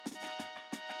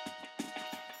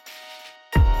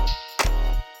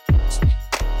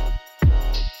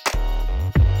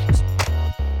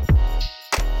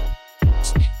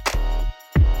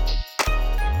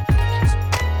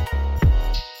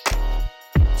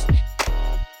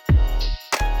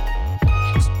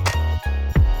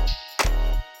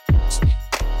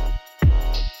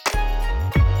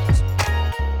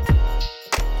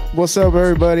What's up,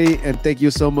 everybody? And thank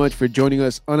you so much for joining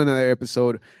us on another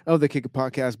episode of the Kick It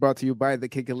Podcast brought to you by the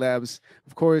Kick It Labs.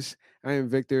 Of course, I am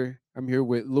Victor. I'm here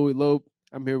with Louis Lope.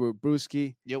 I'm here with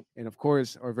Brewski. Yep. And of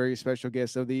course, our very special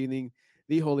guest of the evening,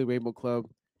 the Holy Rainbow Club.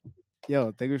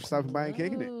 Yo, thank you for stopping by and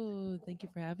kicking it. Oh, thank you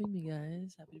for having me,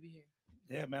 guys. Happy to be here.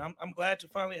 Yeah, man, I'm glad to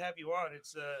finally have you on.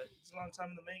 It's a long time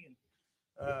in the making.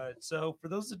 So for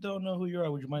those that don't know who you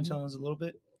are, would you mind telling us a little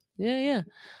bit? Yeah.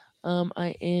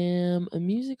 I am a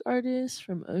music artist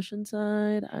from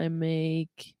Oceanside. I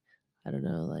make,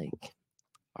 like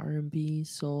R&B,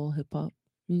 soul, hip hop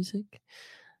music.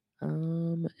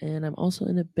 And I'm also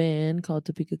in a band called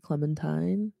Topeka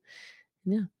Clementine.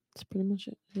 And yeah, that's pretty much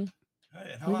it. Yeah.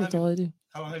 That's all I do.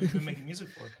 How long have you been making music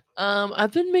for?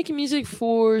 I've been making music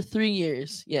for 3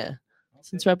 years. Yeah. Okay.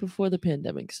 Since right before the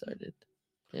pandemic started.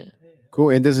 Yeah.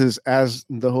 Cool. And this is as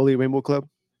the Holy Rainbow Club?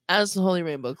 As the Holy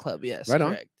Rainbow Club, yes. Right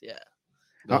correct. On. Yeah.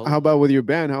 How about with your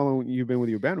band? How long you been with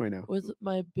your band right now? With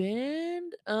my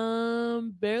band,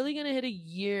 barely gonna hit a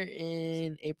year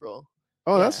in April.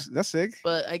 Oh, yeah. That's sick.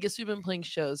 But I guess we've been playing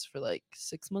shows for like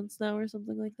 6 months now or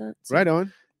something like that. So, right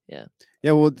on. Yeah.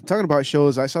 Yeah. Well, talking about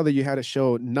shows, I saw that you had a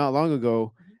show not long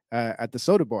ago at the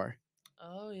Soda Bar.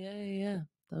 Oh yeah.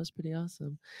 That was pretty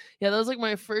awesome. Yeah, that was like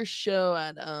my first show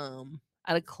at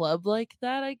a club like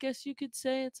that, I guess you could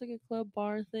say. It's like a club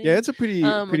bar thing. Yeah, it's a pretty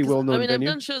well known venue. I've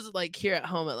done shows like here at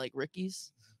home at like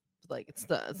Ricky's. Like it's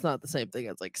not the same thing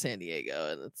as like San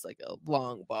Diego, and it's like a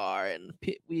long bar, and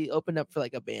we opened up for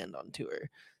like a band on tour.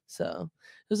 So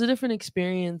it was a different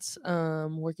experience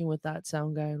working with that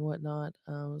sound guy and whatnot.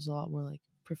 It was a lot more like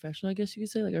professional, I guess you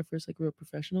could say, like our first like real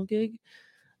professional gig.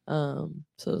 So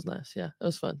it was nice. Yeah, it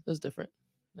was fun. It was different.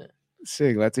 Yeah.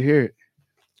 Sick. Glad to hear it.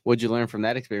 What'd you learn from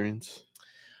that experience?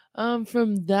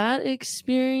 From that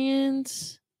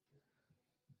experience,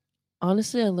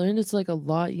 honestly, I learned it's like a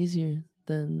lot easier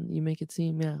than you make it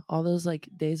seem. Yeah, all those like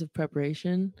days of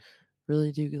preparation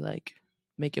really do like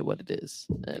make it what it is,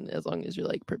 and as long as you're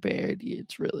like prepared,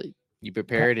 it's really you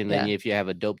prepared, and then if you have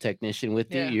a dope technician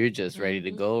with you, you're just ready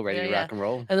to go, ready to rock and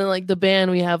roll. And then like the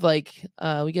band, we have like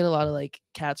we get a lot of like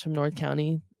cats from North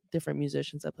County, different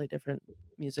musicians that play different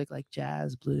music like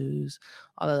jazz, blues,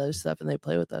 all that other stuff, and they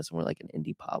play with us, and we're like an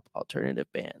indie pop alternative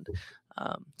band.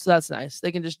 So that's nice.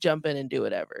 They can just jump in and do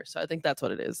whatever. So I think that's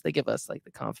what it is. They give us like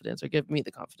the confidence, or give me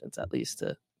the confidence at least,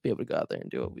 to be able to go out there and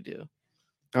do what we do.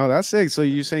 Oh, that's sick. So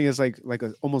you're saying it's like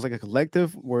almost like a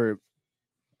collective where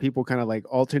people kind of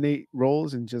like alternate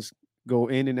roles and just go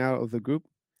in and out of the group?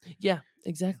 Yeah,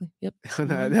 exactly. Yep.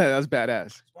 That's badass.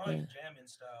 It's more like jamming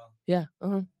style. Yeah.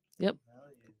 Yep.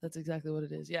 That's exactly what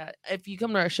it is. Yeah. If you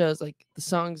come to our shows, like the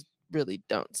songs really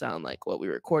don't sound like what we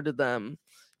recorded them.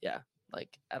 Yeah.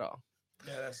 Like at all.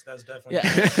 Yeah, that's definitely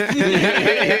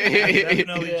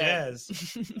definitely jazz.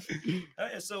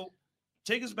 So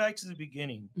take us back to the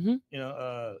beginning. Mm-hmm. You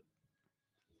know,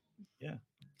 yeah.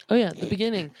 Oh yeah, the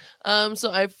beginning. So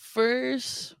I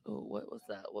first what was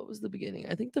that? What was the beginning?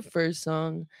 I think the first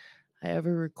song I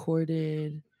ever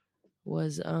recorded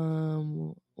was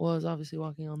obviously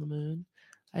Walking on the Moon.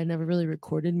 I had never really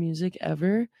recorded music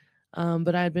ever.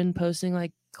 But I had been posting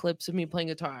like clips of me playing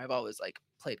guitar. I've always like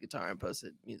played guitar and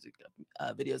posted music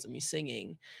videos of me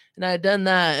singing, and I had done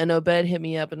that, and Obed hit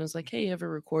me up and was like, hey, you ever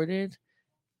recorded?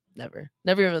 Never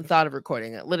even thought of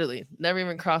recording it. Literally never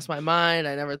even crossed my mind.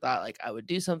 I never thought like I would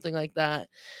do something like that.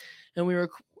 And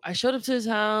I showed up to his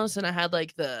house, and I had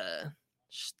like the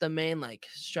main like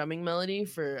strumming melody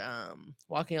for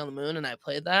Walking on the Moon, and I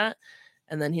played that,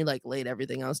 and then he like laid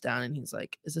everything else down, and he's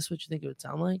like, is this what you think it would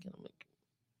sound like? And I'm like,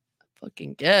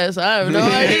 fucking guess. I have no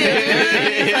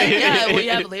idea. He's like, yeah, well, you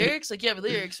have lyrics? Like, you have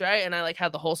lyrics, right? And I like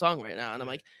had the whole song right now. And I'm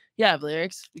like, yeah, I have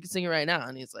lyrics. We can sing it right now.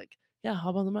 And he's like, yeah,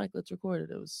 hop on the mic. Let's record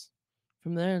it. It was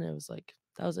from there. And it was like,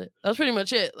 that was it. That was pretty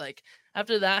much it. Like,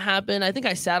 after that happened, I think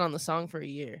I sat on the song for a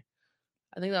year.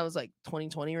 I think that was like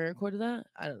 2020 we recorded that.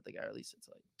 I don't think I released it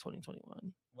until like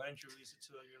 2021. Why didn't you release it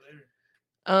till a year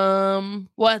later?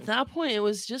 Well, at that point, it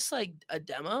was just like a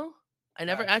demo. I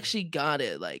never actually got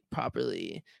it like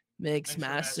properly mixed,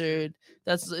 mastered.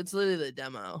 It's literally the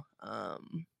demo.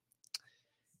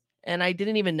 And I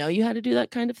didn't even know you had to do that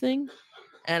kind of thing.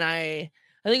 And I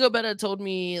think Obed told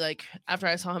me, like, after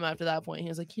I saw him after that point, he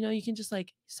was like, you can just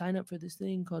like sign up for this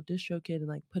thing called DistroKid and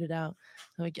like put it out.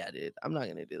 I'm like, yeah, dude, I'm not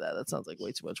gonna do that. That sounds like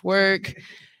way too much work.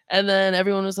 And then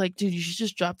everyone was like, dude, you should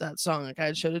just drop that song. Like, I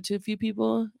had showed it to a few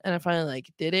people, and I finally like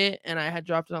did it, and I had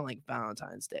dropped it on like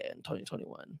Valentine's Day in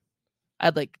 2021.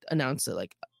 I'd like announced it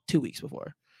like 2 weeks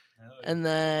before. And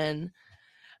then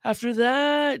after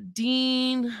that,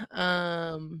 Dean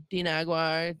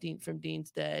Aguar, from Dean's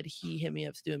Dead, he hit me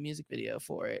up to do a music video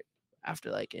for it.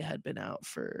 after like it had been out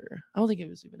for, I don't think it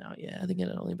was even out yet. I think it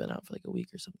had only been out for like a week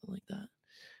or something like that.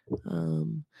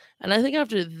 And I think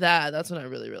after that, that's when I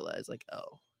really realized like,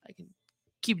 oh, I can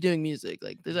keep doing music.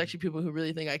 Like there's actually people who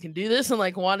really think I can do this and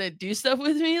like want to do stuff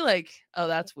with me. Like, oh,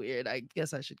 that's weird. I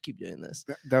guess I should keep doing this.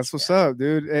 That's what's up,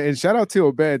 dude. And shout out to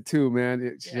Obed too,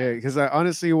 man. Yeah, because I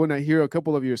honestly, when I hear a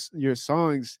couple of your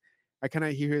songs, I kind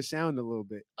of hear his sound a little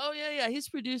bit. Oh yeah. He's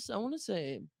produced, I want to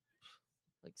say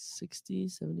like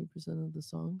 60-70% of the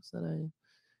songs that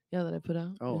I put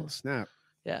out. Oh, snap.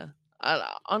 Yeah.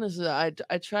 Honestly, I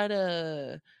try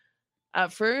to.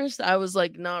 At first, I was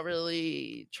like not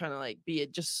really trying to like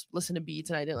just listen to beats,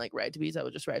 and I didn't like write to beats. I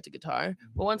would just write to guitar.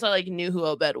 But once I like knew who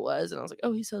Obed was, and I was like,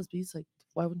 oh, he sells beats. Like,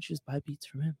 why wouldn't you just buy beats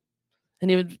from him?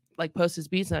 And he would like post his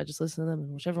beats, and I just listen to them,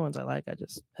 and whichever ones I like, I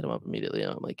just hit him up immediately.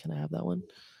 And I'm like, can I have that one?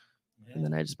 Yeah. And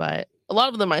then I just buy it. A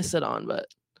lot of them I sit on, but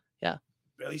yeah.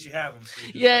 But at least you have them. So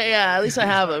yeah. At least I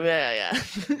have them. Yeah.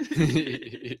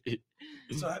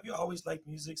 So have you always liked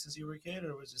music since you were a kid,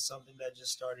 or was it something that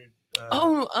just started?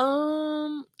 I've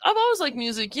always liked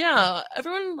music. Yeah,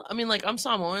 everyone. I mean, like I'm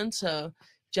Samoan, so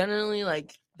generally,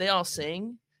 like they all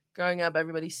sing. Growing up,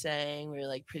 everybody sang. We were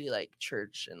like pretty like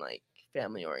church and like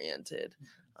family oriented.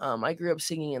 I grew up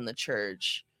singing in the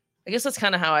church. I guess that's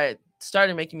kind of how I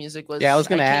started making music. Was I was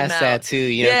gonna ask that too.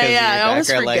 You know, I always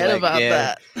forget about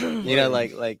that. You know,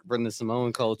 like from the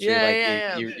Samoan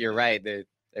culture. You're right.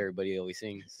 Everybody always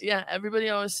sings. Yeah, everybody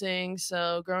always sings.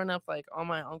 So growing up, like all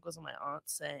my uncles and my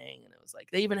aunts sang, and it was like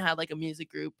they even had like a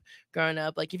music group growing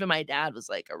up. Like even my dad was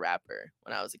like a rapper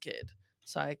when I was a kid.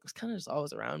 So I was kind of just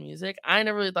always around music. I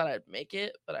never really thought I'd make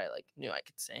it, but I like knew I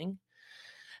could sing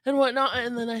and whatnot.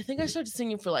 And then I think I started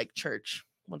singing for like church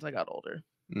once I got older,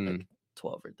 like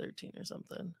 12 or 13 or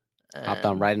something. Hopped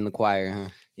on right in the choir, huh?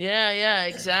 Yeah,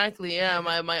 exactly. Yeah,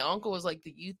 my uncle was like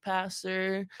the youth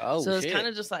pastor. Oh, so it's kind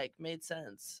of just like made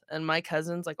sense. And my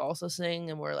cousins like also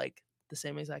sing, and we're like the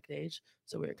same exact age,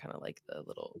 so we were kind of like the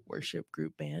little worship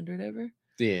group band or whatever.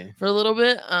 Yeah, for a little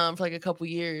bit, for like a couple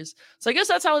years. So I guess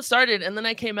that's how it started. And then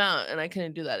I came out, and I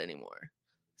couldn't do that anymore.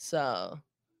 So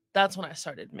that's when I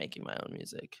started making my own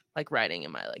music, like writing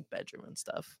in my like bedroom and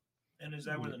stuff. And is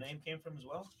that where the name came from as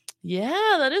well?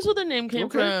 Yeah, that is where the name came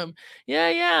from.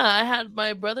 Yeah.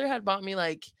 My brother had bought me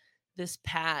like this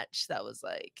patch that was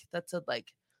like, that said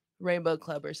like Rainbow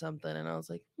Club or something. And I was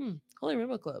like, Holy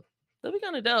Rainbow Club. That'd be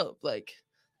kind of dope. Like,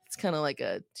 it's kind of like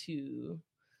a two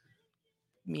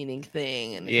meaning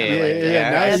thing. And now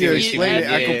you explain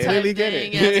it. I completely get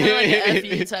it. Yeah, it's kind of like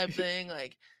an FE type thing.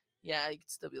 Like, yeah, you could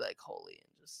still be like holy and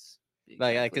just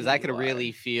like because I could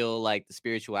really feel like the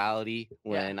spirituality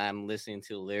when I'm listening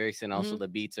to the lyrics and also the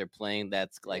beats are playing.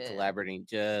 That's like collaborating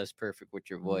just perfect with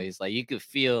your voice. Like you could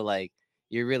feel like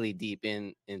you're really deep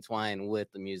entwined with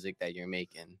the music that you're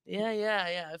making.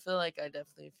 Yeah. I feel like I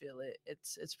definitely feel it.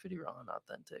 It's pretty raw and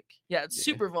authentic. Yeah, it's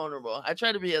super vulnerable. I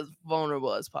try to be as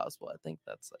vulnerable as possible. I think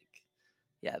that's like,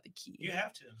 the key. You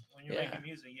have to when you're making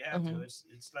music. You have to. It's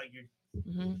like you're.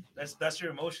 That's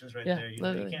your emotions right there. You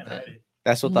can't hide it.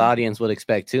 That's what the audience would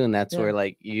expect too, and that's where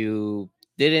like you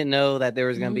didn't know that there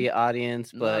was gonna be an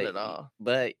audience, but not at all.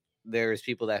 But there was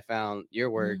people that found your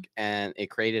work and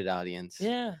it created audience.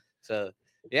 Yeah. So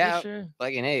sure.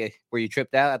 Like, and hey, were you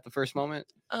tripped out at the first moment?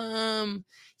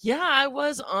 Yeah, I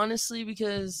was, honestly,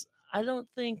 because I don't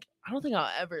think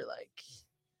I'll ever like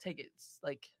take it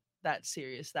like that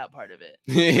serious, that part of it.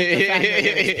 The fact that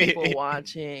there's people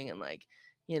watching and like,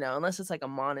 you know, unless it's like a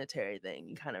monetary thing,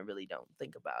 you kind of really don't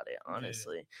think about it,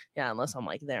 honestly. Yeah, unless I'm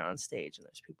like there on stage and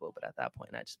there's people, but at that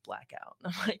point I just black out.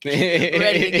 And I'm like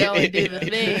ready to go and do the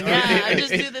thing. Yeah, I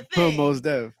just do the thing. Most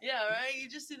def. Yeah, right. You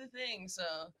just do the thing. So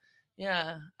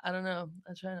yeah, I don't know.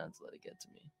 I try not to let it get to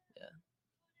me. Yeah.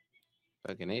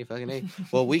 Fucking A.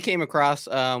 Well, we came across.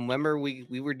 Remember we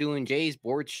were doing Jay's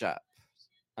board shop.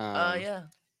 Yeah.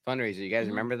 Fundraiser. You guys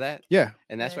remember that? Yeah.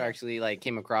 And that's where I actually like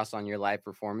came across on your live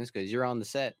performance because you're on the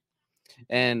set.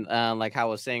 And like how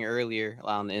I was saying earlier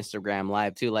on the Instagram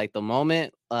live too, like the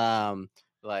moment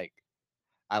like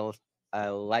I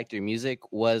liked your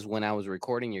music was when I was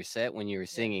recording your set when you were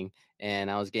singing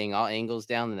and I was getting all angles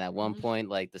down. And at one point,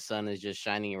 like the sun is just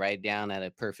shining right down at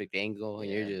a perfect angle and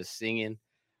you're just singing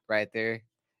right there.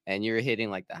 And you're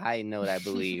hitting like the high note, I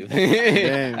believe.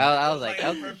 I was like,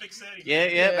 perfect setting.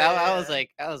 I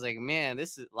was like, man,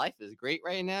 life is great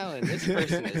right now, and this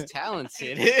person is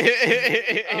talented.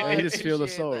 You just feel the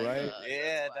soul, right?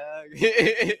 Yeah, dog.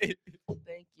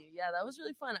 Thank you. Yeah, that was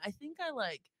really fun. I think I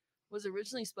like was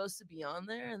originally supposed to be on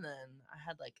there, and then I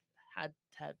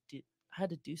had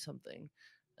to do something,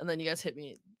 and then you guys hit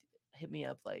me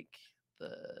up like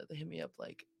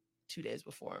 2 days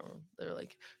before. They're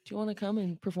like, "Do you want to come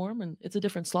and perform?" And it's a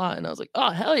different slot. And I was like,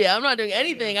 "Oh hell yeah! I'm not doing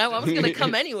anything. I was gonna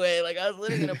come anyway. Like I was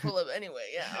literally gonna pull up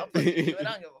anyway. Yeah, I'll fucking do it. I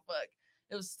don't give a fuck."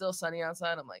 It was still sunny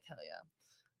outside. I'm like, hell yeah.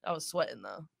 I was sweating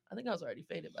though. I think I was already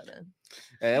faded by then.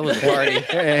 Yeah, it was a party.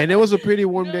 And it was a pretty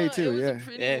warm day It too. was Yeah. a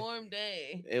pretty warm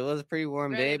day. It was a pretty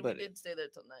warm day, Granted, but we did stay there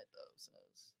till night though. So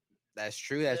that's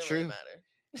true. That's didn't really true. matter.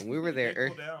 When we were there,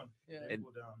 Cool down. Yeah.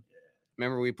 Cool down. Yeah.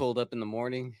 remember we pulled up in the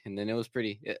morning, and then it was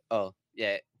pretty.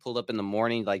 Pulled up in the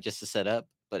morning like just to set up,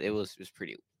 but it was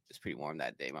pretty warm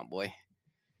that day, my boy.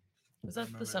 Was that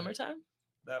the summertime?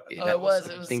 Yeah, It was.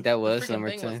 I think that was the freaking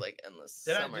thing summertime. was like endless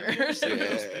Did summer. I send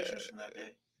those pictures from that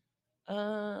day?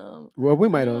 Well, we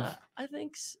might have. I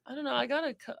think I don't know. I got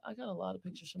a lot of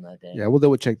pictures from that day. Yeah, we'll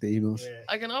double check the emails. Yeah.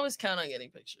 I can always count on getting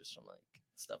pictures from like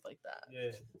stuff like that.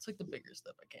 Yeah. It's like the bigger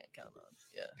stuff I can't count on.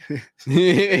 Yeah.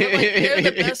 They're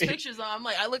the best pictures. I'm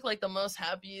like, I look like the most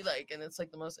happy, like, and it's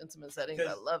like the most intimate settings.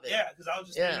 I love it. Yeah, because I was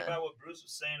just thinking about what Bruce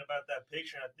was saying about that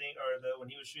picture. I think, when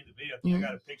he was shooting the video, I think I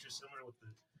got a picture similar with the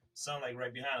sun like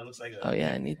right behind. It looks like Oh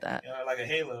yeah, I need that. Like a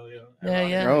halo. Yeah,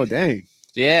 yeah. Oh dang.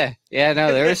 Yeah,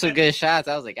 no, there were some good shots.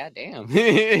 I was like, God damn.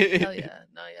 Hell yeah.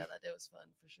 No, yeah, that day was fun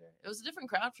for sure. It was a different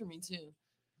crowd for me too,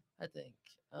 I think.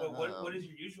 What is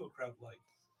your usual crowd like?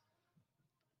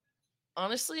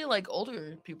 Honestly, like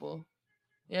older people.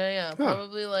 Yeah.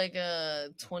 Probably like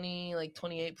 20, like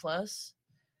 28 plus,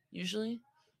 usually.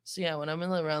 So yeah, when I'm in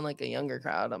around like a younger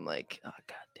crowd, I'm like, oh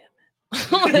god damn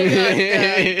it. Like, God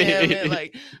damn it.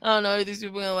 Like, I don't know if these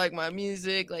people gonna like my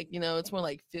music. Like, it's more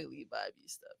like Philly vibey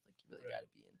stuff. Like you really gotta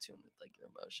be in tune with like your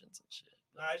emotions and shit.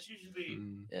 It's usually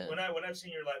when I've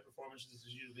seen your live performances,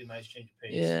 it's usually a nice change of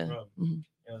pace from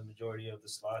the majority of the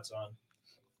slots on.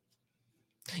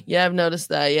 Yeah, I've noticed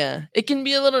that. Yeah, it can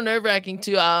be a little nerve wracking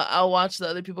too. I'll watch the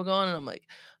other people go on, and I'm like,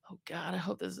 oh god, I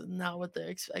hope this is not what they're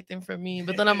expecting from me.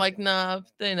 But then I'm like, nah,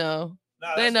 they know.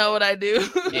 They know what I do.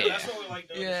 Yeah, that's what we like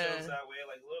doing the shows that way,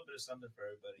 like a little bit of something for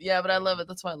everybody. Yeah, but I love it.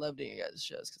 That's why I love doing your guys'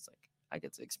 shows, because like I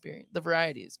get to experience the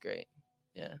variety is great.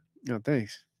 Yeah. No,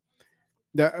 thanks.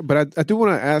 But I do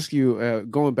want to ask you,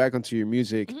 going back onto your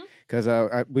music,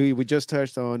 because we just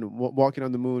touched on Walking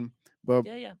on the Moon, but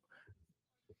yeah.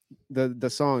 The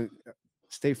song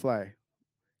 "Stay Fly."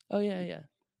 Oh yeah.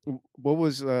 What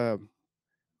was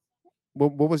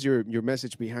what was your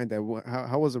message behind that?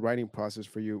 How was the writing process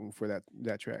for you for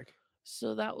that track?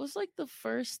 So that was like the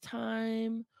first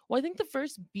time. Well, I think the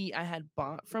first beat I had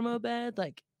bought from Obed,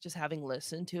 like just having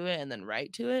listened to it and then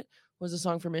write to it, was a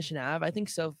song for Mission Ave. I think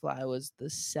So Fly was the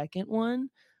second one.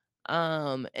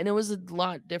 And it was a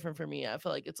lot different for me. I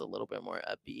feel like it's a little bit more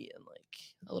upbeat and like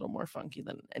a little more funky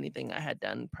than anything I had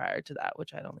done prior to that,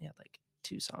 which I'd only had like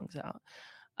 2 songs out.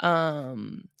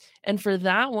 And for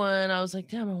that one, I was like,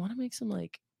 damn, I want to make some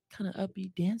like kind of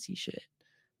upbeat dancey shit,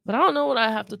 but I don't know what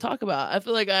I have to talk about. I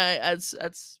feel like at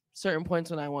certain points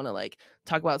when I want to like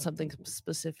talk about something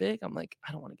specific, I'm like,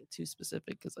 I don't want to get too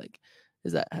specific, because like,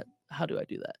 how do I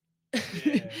do that?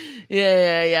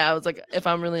 Yeah. I was like, if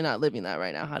I'm really not living that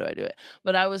right now, how do I do it?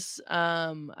 But I was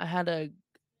I had a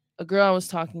girl I was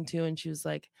talking to, and she was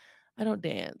like, I don't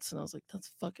dance. And I was like,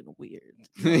 that's fucking weird.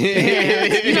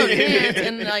 You don't dance.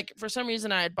 And like for some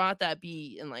reason I had bought that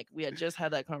beat, and like we had just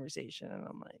had that conversation, and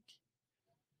I'm like,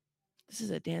 this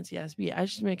is a dancey ass beat. I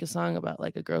should make a song about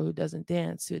like a girl who doesn't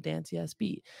dance to a dancey ass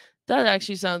beat. That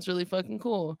actually sounds really fucking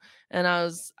cool. And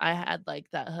I had like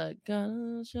that hook. Got a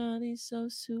little shawty so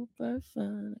super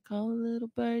fun. I call a little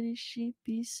birdie, she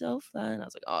be so fly. And I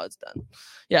was like, oh, it's done.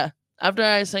 Yeah. After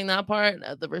I sang that part,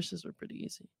 the verses were pretty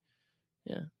easy.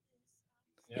 Yeah.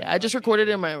 I just recorded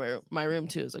it in my room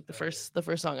too. It's like the first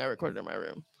song I recorded in my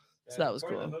room. So that was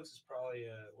cool. The hooks is probably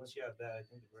once you have that, I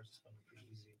think the verse is going to be pretty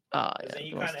easy. Oh yeah. Then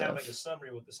you kind of have like a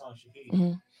summary what the song should be.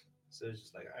 So it's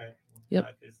just like, all right,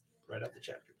 I could write out the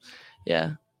chapters.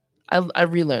 Yeah. I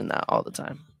relearn that all the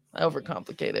time. I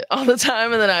overcomplicate it all the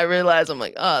time, and then I realize I'm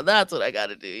like, oh, that's what I got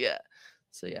to do. Yeah.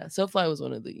 So yeah, So Fly was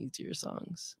one of the easier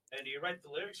songs. And do you write the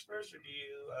lyrics first, or do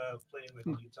you play with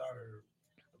the guitar?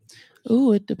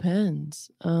 Oh, it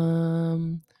depends.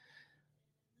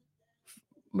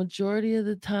 Majority of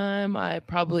the time, I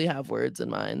probably have words in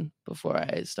mind before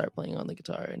I start playing on the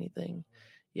guitar or anything.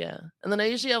 Yeah. And then I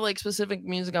usually have like specific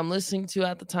music I'm listening to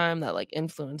at the time that like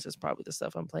influences probably the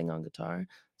stuff I'm playing on guitar.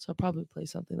 So I'll probably play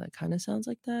something that kind of sounds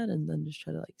like that, and then just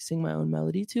try to like sing my own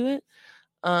melody to it.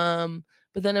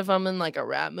 But then if I'm in like a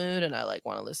rap mood and I like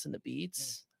want to listen to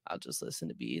beats, I'll just listen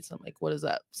to beats. I'm like, what does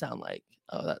that sound like?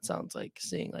 Oh, that sounds like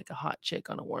seeing like a hot chick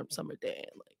on a warm summer day,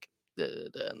 and like,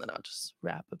 and then I'll just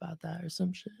rap about that or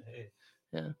some shit.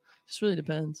 Yeah, just really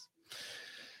depends.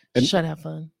 Just try to have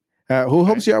fun. Who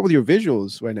helps you out with your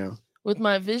visuals right now? With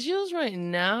my visuals right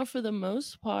now, for the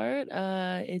most part,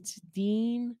 it's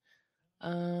Dean,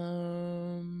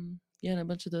 yeah, and a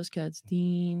bunch of those cats.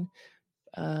 Dean,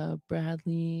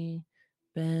 Bradley,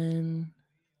 Ben,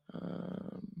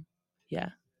 yeah,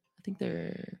 I think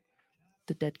they're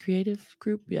the Dead Creative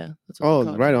Group. Yeah, that's what Oh,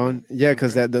 they're called. right on. Yeah,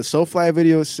 because Super. that the SoFly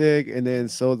video is sick, and then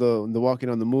so the Walking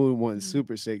on the Moon one's Mhm.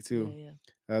 super sick Yeah, too.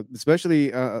 yeah. Especially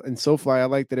in SoFly, I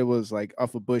like that it was like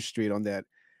off of Bush Street on that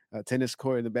tennis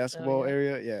court in the basketball yeah.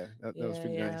 area. Yeah, that was Yeah,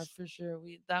 pretty yeah, nice. for sure.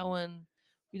 That one,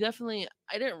 we definitely.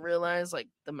 I didn't realize like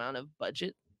the amount of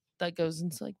budget that goes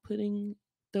into like putting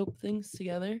dope things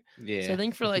together. So Yeah. I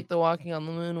think for like the Walking on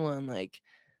the Moon one, like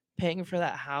paying for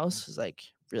that house was like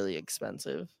really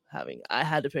expensive. I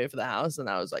had to pay for the house, and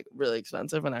that was like really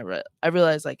expensive. And I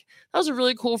realized like that was a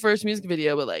really cool first music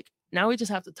video, but like now we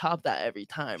just have to top that every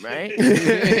time, right? Right?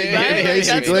 Like, that's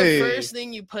the Basically. first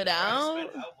thing you put out.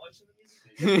 Spent how much in the music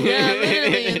video? Yeah,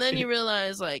 literally. And then you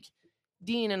realize like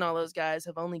Dean and all those guys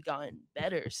have only gotten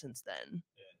better since then.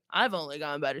 Yeah. I've only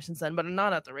gotten better since then, but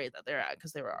not at the rate that they're at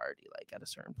because they were already like at a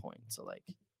certain point. So like,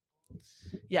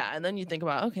 yeah. And then you think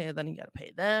about okay, then you got to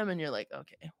pay them, and you're like,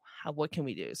 okay, what can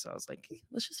we do? So I was like,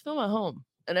 let's just film at home.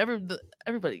 And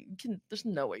everybody can. There's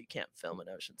no way you can't film in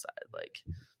Oceanside. Like,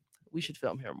 we should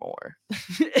film here more.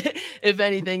 If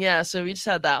anything, yeah. So we just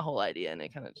had that whole idea, and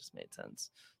it kind of just made sense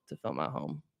to film at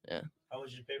home. Yeah. How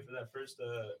much did you pay for that first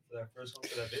one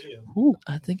for that video? Ooh,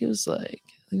 I think it was like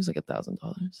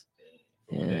 $1,000.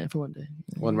 Yeah, for one day.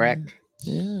 One rack.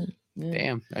 Yeah. Yeah.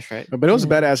 Damn, that's right. But it was a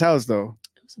Yeah. badass house though.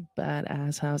 It was a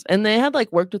badass house. And they had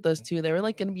like worked with us too. They were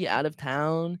like gonna be out of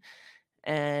town.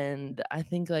 And I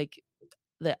think like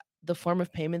the form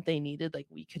of payment they needed, like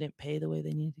we couldn't pay the way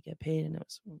they needed to get paid. And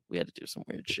we had to do some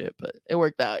weird shit, but it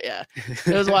worked out. Yeah.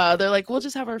 It was wild. They're like, we'll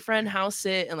just have our friend house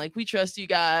sit and like we trust you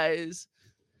guys.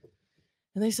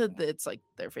 And they said that it's like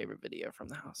their favorite video from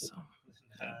the house. So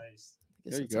Nice. I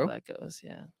guess There you that's how go. that goes.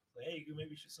 Yeah. Hey, you can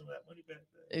maybe shoot some of that money back.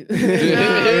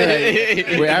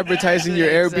 Yeah, we're advertising your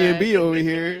Airbnb Exactly. over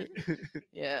here.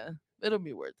 Yeah. It'll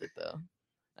be worth it though.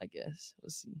 I guess. We'll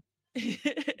see.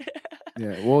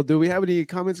 Yeah. Well, do we have any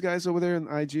comments, guys, over there on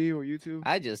IG or YouTube?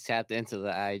 I just tapped into the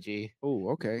IG. Oh,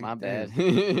 okay. My Damn. bad.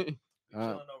 You're chilling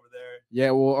over there.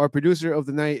 Yeah. Well, our producer of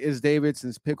the night is David,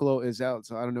 since Piccolo is out,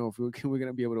 so I don't know if we're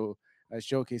gonna be able to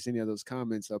showcase any of those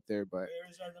comments up there. But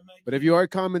if you are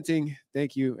commenting,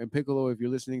 thank you. And Piccolo, if you're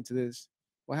listening to this,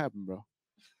 what happened, bro?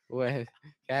 What? You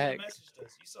Guys, messaged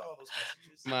us. You saw all those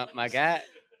messages. my guy,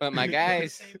 but my We're in the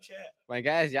guys, same chat. my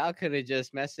guys, y'all could have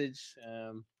just messaged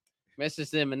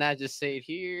them and not just say it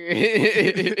here.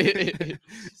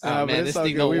 But Man, it's this all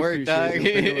thing good. don't We work, dog.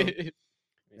 appreciate it, Piccolo.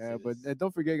 Yeah, but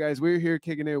don't forget, guys, we're here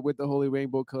kicking it with the Holy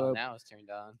Rainbow Oh, Club, now it's turned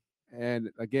on. and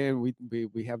again,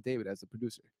 we have David as the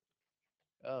producer.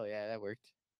 Oh yeah, that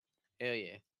worked. Hell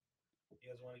yeah. You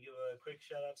guys want to give a quick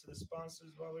shout out to the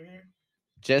sponsors while we're here?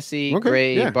 Jesse Okay,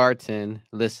 Gray yeah. Barton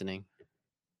listening.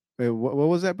 Wait, what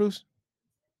was that, Bruce?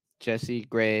 Jesse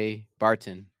Gray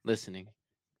Barton listening.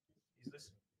 He's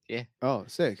listening. Oh,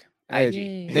 sick. IG.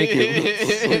 Hey, Yay.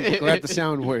 thank you. Glad the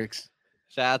sound works.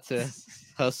 Shout out to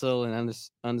Hustle and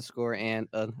underscore and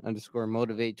underscore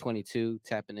Motivate 22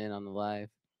 tapping in on the live.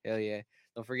 Hell yeah.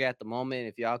 Don't forget at the moment,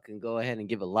 if y'all can go ahead and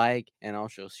give a like and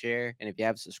also share. And if you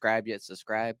haven't subscribed yet,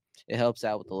 subscribe. It helps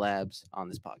out with the labs on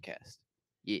this podcast.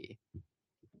 Yeah.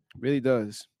 Really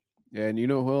does. Yeah, and you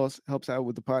know who else helps out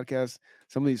with the podcast?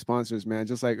 Some of these sponsors, man.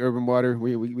 Just like Urban Water,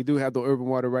 we do have the Urban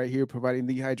Water right here, providing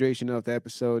the hydration of the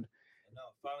episode. And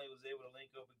finally was able to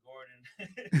link up with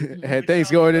Gordon. Hey, We thanks,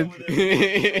 chopped it Gordon. up with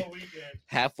him all weekend.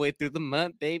 Halfway through the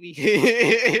month, baby.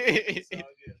 It's all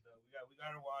good though. We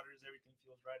got our waters. Everything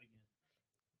feels right again.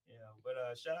 Yeah, but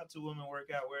shout out to Women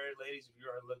Workout Wear, ladies. If you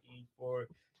are looking for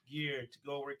gear to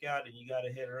go work out, and you got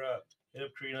to hit her up. Hit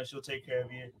up Karina. She'll take care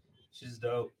of you. She's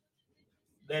dope.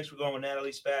 Next, we're going with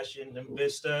Natalie's Fashion and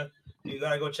Vista. You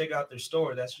gotta go check out their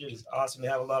store. That shit is awesome. They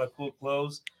have a lot of cool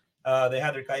clothes. They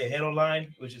have their Callejero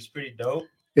line, which is pretty dope.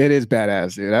 It is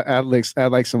badass, dude. I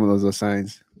like some of those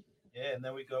signs. Yeah, and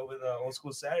then we go with Old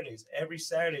School Saturdays. Every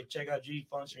Saturday, check out G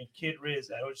Function Kid Riz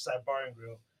at Oceanside Bar and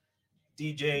Grill.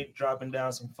 DJ dropping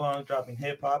down some funk, dropping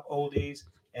hip hop oldies,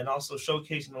 and also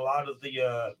showcasing a lot of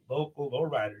the local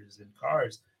lowriders and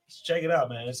cars. Just check it out,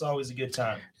 man. It's always a good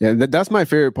time. Yeah, that's my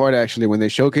favorite part actually. When they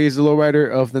showcase the lowrider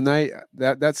of the night,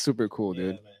 that's super cool, Yeah,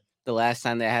 dude. man. The last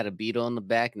time they had a Beetle in the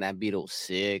back, and that Beetle was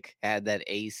sick. Had that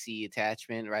AC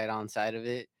attachment right on side of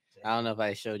it. I don't know if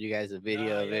I showed you guys a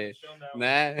video Nah, of you it. haven't shown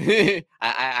that one. Nah,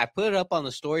 I put it up on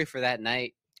the story for that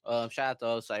night. Shout out to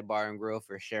Outside Bar and Grill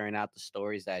for sharing out the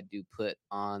stories that I do put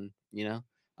on,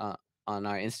 on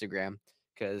our Instagram,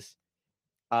 because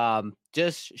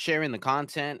Just sharing the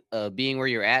content, being where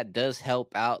you're at does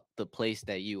help out the place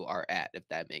that you are at, if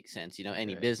that makes sense. You know,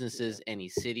 any businesses, any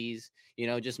cities, you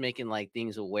know, just making like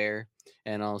things aware,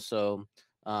 and also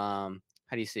how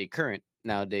do you say current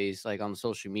nowadays, like on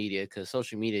social media, because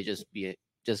social media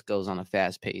just goes on a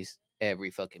fast pace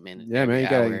every fucking minute, Yeah, man,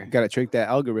 every you hour. gotta trick that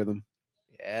algorithm.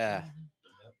 Yeah.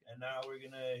 Yep. And now we're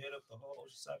gonna hit up the whole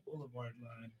Oceanside Boulevard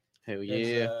line. Hell It's,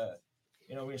 yeah.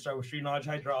 we're gonna start with Street Knowledge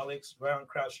Hydraulics, right on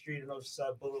Crouch Street and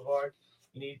Oceanside Boulevard.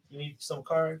 You need some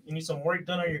work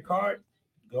done on your car.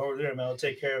 Go over there, man. I'll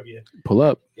take care of you. Pull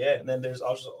up. Yeah, and then there's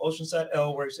also Oceanside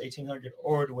L Works, 1800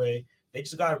 Ordway. They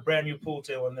just got a brand new pool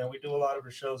table, and then we do a lot of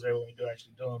our shows there when we do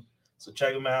actually do them. So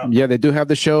check them out. Yeah, they do have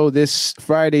the show this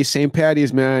Friday, St.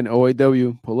 Patty's, man.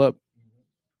 OAW. Pull up.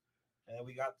 And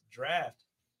we got the draft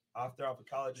off of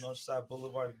college on Oceanside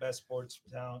Boulevard, the best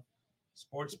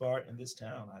sports bar in this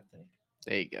town, I think.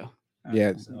 There you go.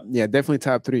 Yeah, So, yeah, definitely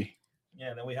top 3.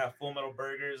 yeah, then we have Full Metal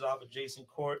Burgers off of Jason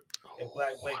Court and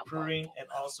Black Lake Brewing, and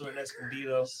also in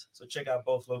Escondido. So check out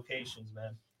both locations,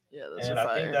 man. Yeah, those And are I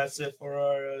fire. think that's it for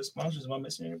our sponsors. Am I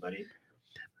missing anybody?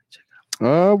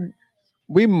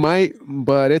 We might,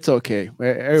 but it's okay.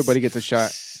 Everybody gets a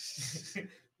shot.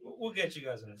 We'll get you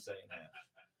guys in a second.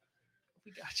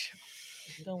 We got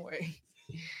you. Don't worry.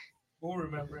 We'll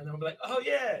remember, and then we'll be like, "Oh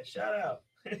yeah, shout out."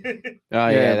 Oh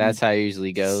yeah, that's how it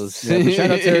usually goes. Yeah, but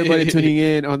shout out to everybody tuning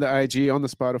in on the IG, on the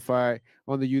Spotify,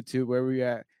 on the YouTube, wherever you're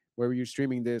at, wherever you're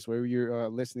streaming this, wherever you're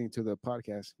listening to the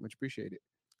podcast. Much appreciated.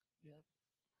 Yeah.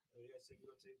 We guys take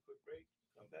a quick break.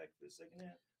 Come back for the second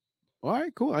half. All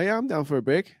right, cool. I'm down for a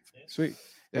break. Yeah. Sweet.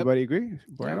 Everybody agree?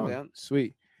 Right Yeah, on. yeah.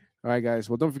 Sweet. All right, guys.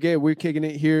 Well, don't forget, we're kicking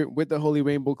it here with the Holy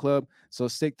Rainbow Club. So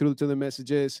stick through to the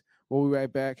messages. We'll be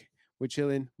right back. We're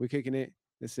chilling. We're kicking it.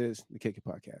 This is the Kick It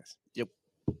Podcast. Yep.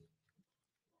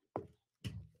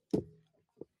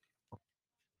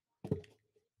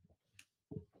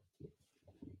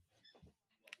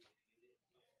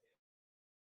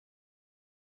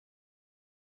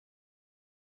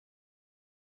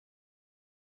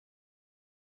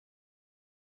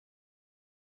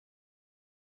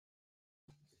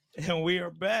 And we are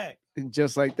back. And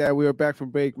just like that, we are back from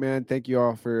break, man. Thank you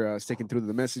all for sticking through to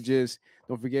the messages.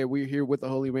 Don't forget, we're here with the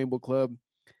Holy Rainbow Club.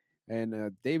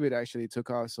 And David actually took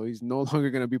off, so he's no longer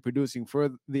going to be producing for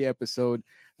the episode.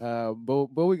 But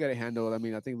we got to handle it. I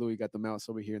mean, I think Louis got the mouse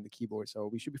over here in the keyboard, so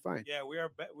we should be fine. Yeah,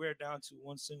 we're down to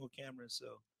one single camera, so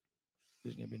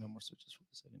there's gonna be no more switches for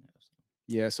the second half. So.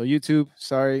 Yeah, so YouTube,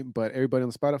 sorry, but everybody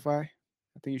on Spotify,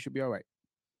 I think you should be all right.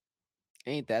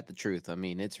 Ain't that the truth? I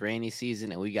mean, it's rainy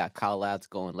season and we got call outs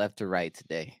going left to right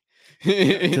today.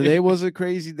 Today was a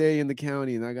crazy day in the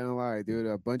county, not gonna lie, dude.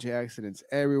 A bunch of accidents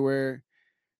everywhere.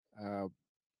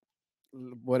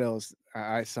 What else?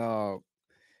 I saw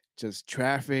just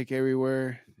traffic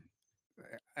everywhere.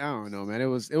 I don't know, man. It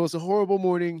was a horrible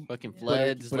morning. Fucking Yeah.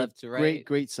 floods but a left to right.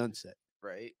 Great sunset.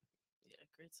 Right. Yeah,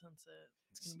 great sunset.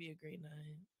 It's gonna be a great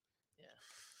night.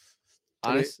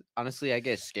 Honestly, I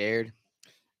get scared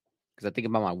because I think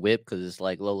about my whip because it's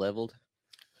like low leveled.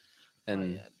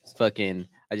 And fucking,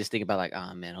 I just think about like,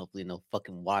 oh man, hopefully no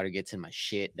fucking water gets in my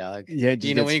shit, dog. Yeah, it just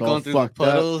you know gets when you're all going through the fucked up.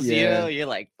 puddles, you Yeah. know, you're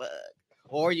like, fuck.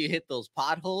 Or you hit those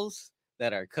potholes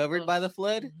that are covered by the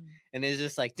flood, Mhm. and it's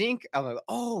just like, dink. I'm like,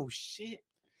 oh shit.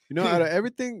 You know, out of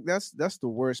everything, that's the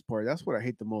worst part. That's what I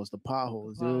hate the most, the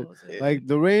potholes, dude. Potholes, yeah. Like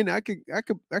the rain, I could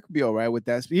be all right with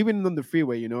that. Even on the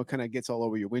freeway, you know, it kind of gets all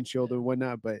over your windshield or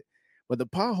whatnot. But the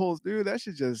potholes, dude, that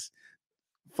shit just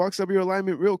fucks up your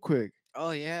alignment real quick.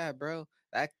 Oh yeah, bro.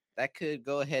 That could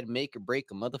go ahead and make or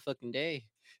break a motherfucking day.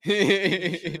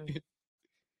 Sure.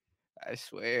 I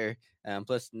swear.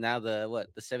 Plus now the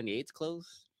 78's closed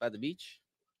by the beach.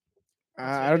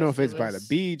 I don't know if it's it by the was-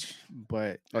 beach,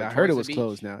 but Or I heard it towards was the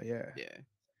closed beach? now. Yeah, Yeah.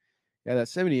 yeah.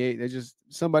 That's 78. They just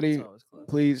It's somebody always close.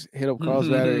 please hit up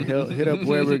Carlsbad or hit up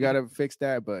whoever got to fix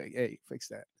that. But hey, fix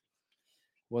that.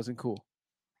 Wasn't cool.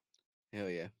 Hell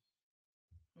yeah.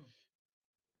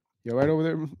 You all right over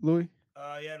there, Louis?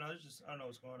 Yeah, no, there's just I don't know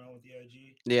what's going on with the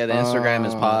IG. Yeah, the Instagram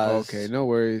is Ah, paused. Okay, no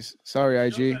worries. Sorry,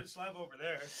 IG. Slide over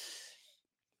there.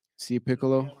 See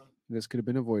Piccolo. This could have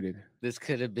been avoided. This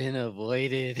could have been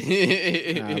avoided.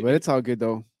 But it's all good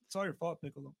though. It's all your fault,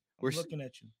 Piccolo. We're I'm s- looking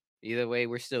at you. Either way,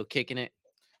 we're still kicking it.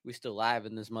 We're still live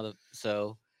in this mother.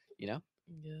 So, you know,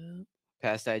 Yeah.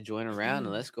 pass that joint around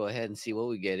and let's go ahead and see what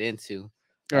we get into.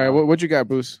 All right, what you got,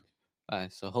 Bruce? All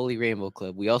right, so Holy Rainbow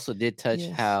Club. We also did touch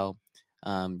Yes. how,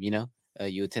 you know,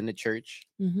 you attended church.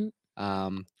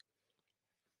 Mm-hmm.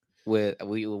 With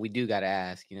we do got to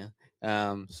ask, you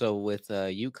know. So with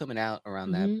you coming out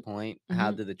around that point,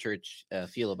 how Mhm. did the church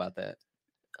feel about that?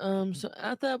 So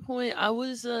at that point, I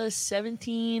was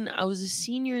 17. I was a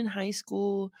senior in high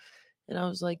school, and I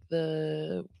was like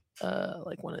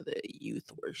like one of the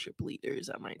youth worship leaders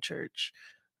at my church.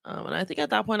 And I think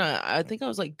at that point, I think I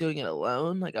was like doing it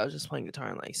alone. Like I was just playing guitar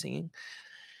and like singing.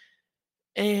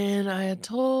 And I had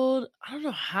told, I don't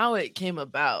know how it came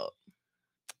about,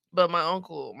 but my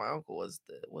uncle was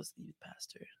the youth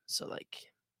pastor. So like,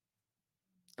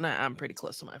 and I'm pretty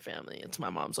close to my family. It's my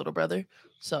mom's little brother,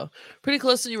 so pretty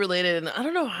closely related. And I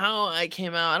don't know how I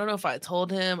came out. I don't know if I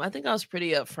told him. I think I was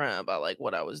pretty upfront about like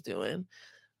what I was doing.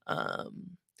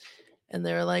 And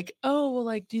they were like, "Oh, well,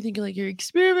 like, do you think like you're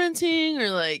experimenting, or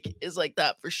like is like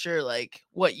that for sure like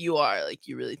what you are? Like,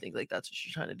 you really think like that's what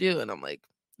you're trying to do?" And I'm like,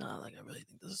 "No, like I really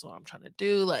think this is what I'm trying to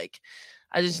do. Like,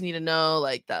 I just need to know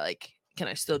like that. Like, can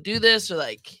I still do this, or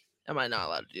like am I not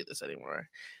allowed to do this anymore?"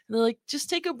 And they're like, "Just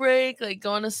take a break, like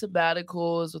go on a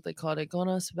sabbatical is what they called it. Go on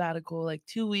a sabbatical like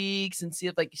 2 weeks and see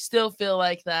if like you still feel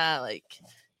like that. Like,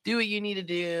 do what you need to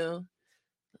do."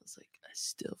 I was like, I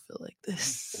still feel like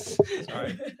this.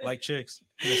 Sorry, like chicks.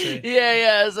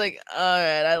 Yeah. I was like, all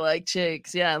right, I like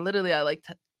chicks. Yeah, and literally, I like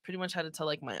pretty much had to tell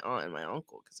like my aunt and my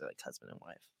uncle because they're like husband and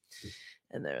wife,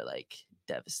 and they're like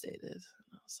devastated.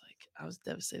 And I was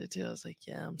devastated too. I was like,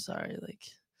 yeah, I'm sorry. Like,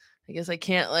 I guess I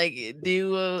can't like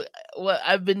do what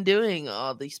I've been doing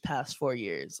all these past 4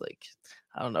 years. Like,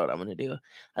 I don't know what I'm gonna do.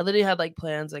 I literally had like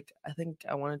plans. Like, I think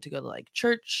I wanted to go to like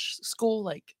church school,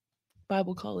 like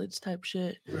Bible college type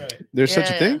shit. Right. There's such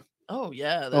a thing? Oh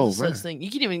yeah, there's Oh, a such man. thing. You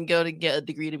can even go to get a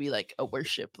degree to be like a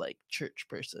worship like church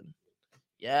person.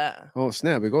 Yeah. Oh,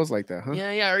 snap. It goes like that, huh?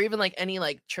 Yeah, or even like any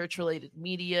like church related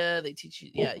media. They teach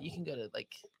you. Yeah, you can go to like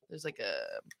there's like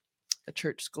a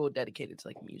church school dedicated to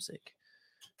like music.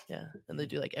 Yeah, and they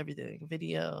do like everything,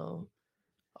 video,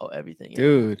 everything. Yeah.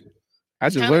 Dude, I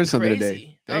It's just kinda learned something today.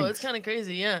 crazy. Oh, it's Thanks. kind of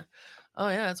crazy. Yeah. Oh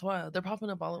yeah, it's wild. They're popping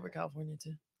up all over California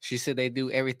too. She said they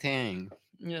do everything.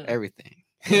 Yeah. Everything.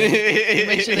 They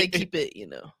make sure they keep it,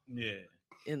 Yeah.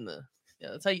 in the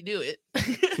that's how you do it.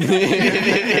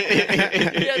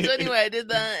 Yeah, so anyway, I did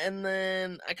that, and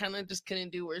then I kind of just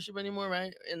couldn't do worship anymore,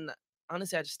 right? And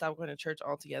honestly, I just stopped going to church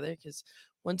altogether because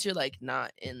once you're like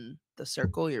not in the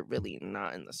circle, you're really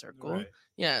not in the circle. Right.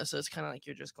 Yeah, so it's kind of like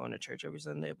you're just going to church every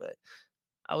Sunday, but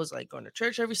I was like going to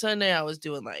church every Sunday. I was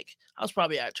doing like I was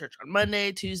probably at church on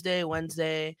Monday, Tuesday,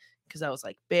 Wednesday, because I was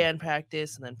like band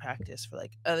practice and then practice for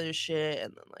like other shit,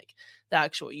 and then like the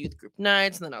actual youth group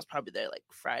nights, and then I was probably there like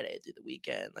Friday through the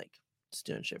weekend, like just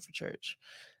doing shit for church.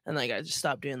 And like I just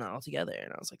stopped doing that altogether,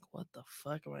 and I was like, what the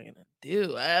fuck am I gonna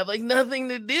do? I have like nothing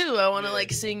to do. I want to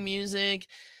like sing music.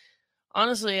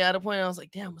 Honestly, at a point I was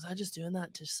like, damn, was I just doing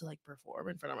that just to like perform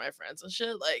in front of my friends and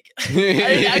shit? Like I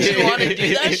didn't actually want to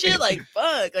do that shit. Like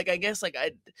fuck. Like I guess like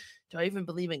do I even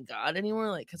believe in God anymore?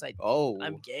 Like because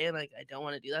I'm gay and like I don't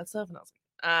want to do that stuff. And I was like,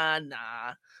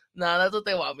 nah, that's what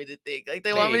they want me to think. Like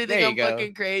they want me to think I'm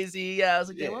fucking crazy. Yeah, I was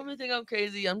like, they want me to think I'm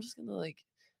crazy. I'm just gonna like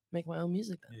make my own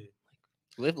music then.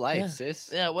 Live life, sis.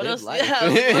 Yeah, what Live else? life. Yeah,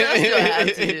 what else do I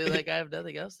have to do? Like I have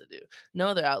nothing else to do. No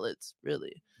other outlets,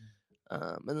 really.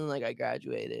 And then like I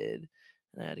graduated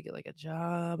and I had to get like a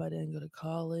job. I didn't go to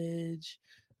college.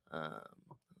 I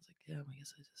was like, yeah, I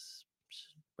guess I just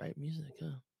write music. Yeah.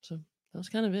 So that was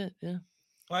kind of it. Yeah.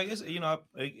 Well, I guess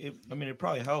it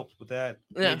probably helped with that.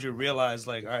 Yeah. Made you realize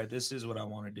like, all right, this is what I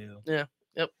want to do. Yeah.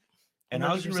 Yep. And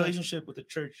how's your 100%. relationship with the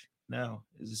church now?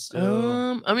 Is it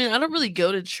still? I mean, I don't really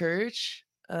go to church.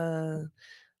 I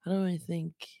don't really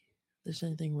think there's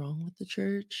anything wrong with the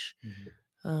church.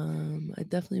 I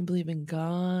definitely believe in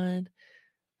God.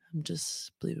 I'm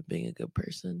just believe in being a good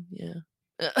person. Yeah.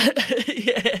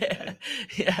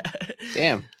 Yeah.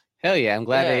 Damn. Hell yeah. I'm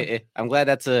glad I'm glad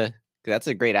that's a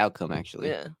great outcome actually.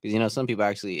 Yeah. Because some people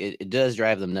actually it does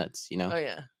drive them nuts, Oh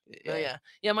yeah. Oh yeah.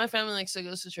 Yeah, my family like still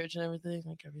goes to church and everything,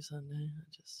 like every Sunday.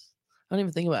 I don't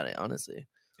even think about it, honestly.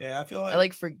 Yeah, I feel like I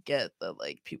like forget that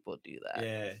like people do that.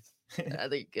 Yeah. I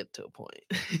think get to a point.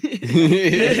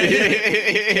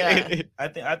 Yeah.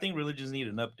 I think religions need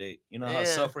an update. You know how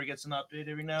software gets an update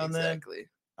every now and then? Exactly.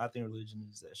 I think religion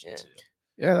needs that shit too.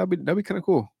 Yeah, that'd be kind of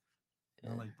cool.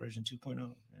 Like version 2.0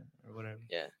 or whatever.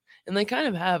 Yeah. And they kind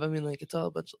of have. I mean, like it's all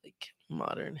a bunch of like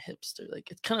modern hipster.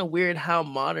 Like it's kind of weird how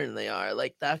modern they are.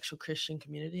 Like the actual Christian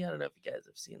community. I don't know if you guys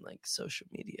have seen like social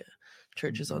media,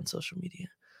 churches on social media.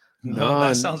 No,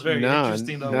 that sounds very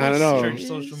interesting though. Not at all. Church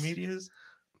social medias.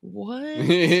 What?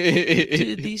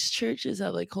 Dude, these churches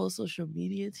have like whole social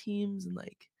media teams and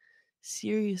like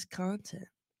serious content.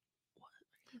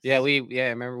 Yeah, I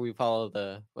remember we followed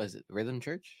was it Rhythm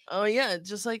Church? Oh yeah,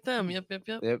 just like them. Yep.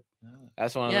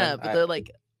 That's one of them. But they're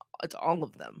like it's all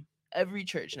of them. Every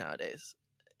church nowadays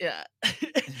Yeah.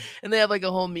 And they have like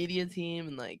a whole media team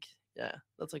and like, yeah,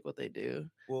 that's like what they do.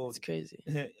 Well, It's crazy.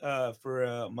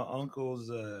 for my uncle's,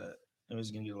 I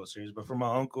was gonna get a little serious, but for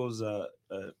my uncle's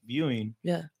viewing,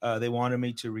 Yeah. they wanted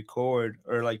me to record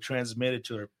or like transmit it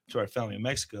to our family in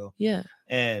Mexico. Yeah.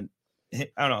 And I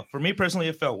don't know. For me personally,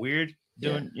 it felt weird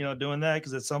Yeah. doing that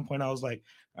because at some point I was like,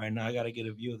 all right, now I got to get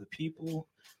a view of the people.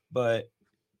 But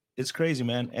it's crazy,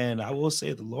 man. And I will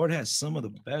say the Lord has some of the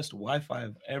best Wi-Fi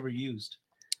I've ever used.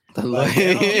 Like,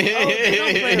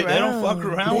 they don't fuck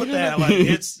around with that. Like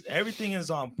it's everything is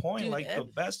on point. Dude, like the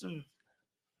best of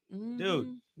dude.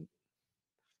 Mhm.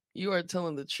 You are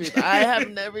telling the truth. I have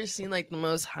never seen like the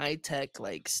most high tech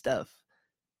like stuff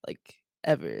like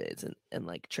ever. It's in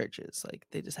like churches. Like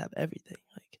they just have everything.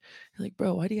 Like you're like,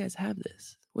 bro, why do you guys have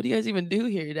this? What do you guys even do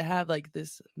here to have like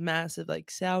this massive like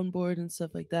soundboard and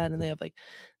stuff like that? And they have like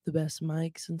the best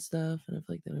mics and stuff. And I feel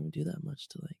like they don't even do that much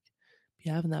to like be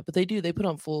having that. But they do. They put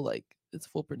on full like it's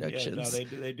full productions. Yeah,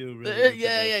 no, they do really good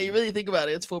yeah. You production. really think about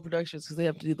it, it's full productions because they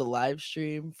have to do the live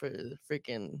stream for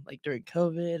freaking like during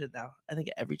COVID, and now I think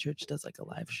every church does like a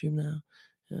live stream now.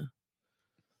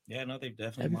 Yeah, no, they've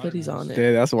definitely Everybody's on modernized. it.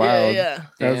 Yeah, that's wild. Yeah.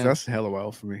 That's hella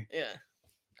wild for me. Yeah.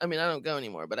 I mean, I don't go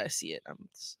anymore, but I see it.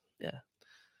 Yeah.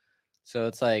 So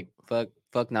it's like fuck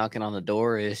knocking on the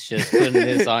door. It's just putting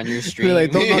this on your stream. Be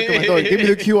like, don't knock on my door. Give me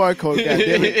the QR code. God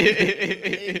damn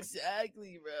it.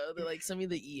 Exactly, bro. They're like, send me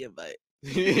the e-invite.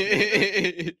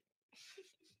 The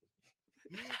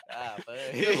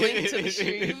link to the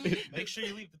stream. Make sure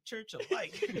you leave the church a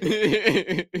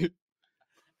like.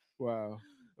 Wow.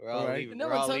 We're all Right. leaving- No,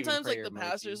 we're and all leaving sometimes like prayer the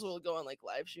pastors emojis. will go on like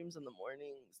live streams in the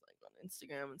mornings, like on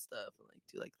Instagram and stuff, and like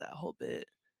do like that whole bit.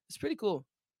 It's pretty cool.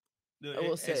 Dude, I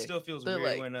will it say, still feels they're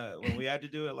weird like- when we had to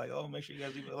do it. Like, oh, make sure you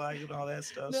guys leave a like and all that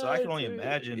stuff. No, so I can it's only weird.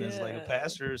 imagine as like a Yeah.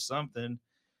 pastor or something.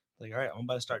 Like, all right, I'm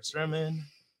about to start sermon.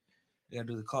 You gotta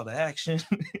do the call to action.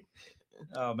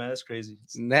 Oh man, that's crazy.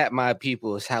 And that, my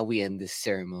people, is how we end this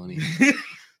ceremony.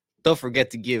 Don't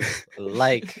forget to give a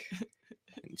like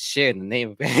and share the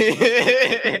name.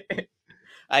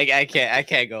 I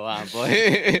can't go on,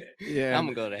 boy. Yeah.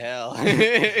 I'm gonna go to hell.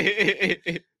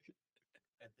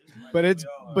 But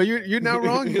you're not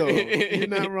wrong though. You're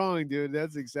not wrong, dude.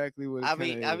 That's exactly what. I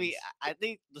mean, I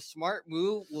think the smart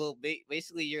move will be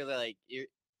basically you're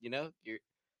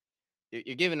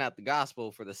giving out the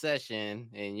gospel for the session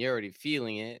and you're already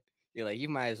feeling it. You're like, you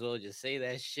might as well just say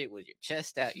that shit with your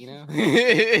chest out, you know?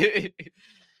 You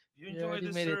enjoyed already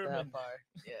the made it sermon. that far.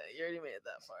 Yeah, you already made it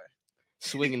that far.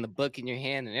 Swinging the book in your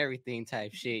hand and everything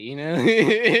type shit, you know?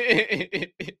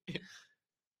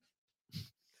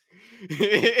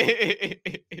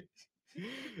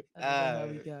 I don't know how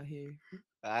we got here.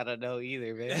 I don't know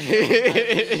either, man.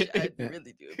 I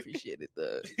really do appreciate it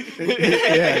though.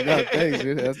 Yeah, no, thanks,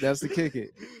 dude. That's the kick it.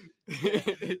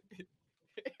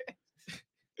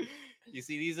 You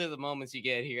see, these are the moments you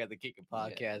get here at the Kick It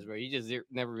Podcast, bro. You just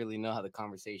never really know how the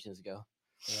conversations go.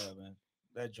 Yeah, man.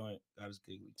 That joint got us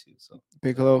giggly too. So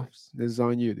Piccolo, this is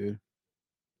on you, dude.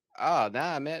 Oh,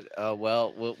 nah, man.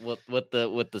 Well,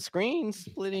 with the screen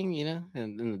splitting, you know,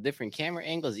 and the different camera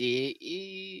angles,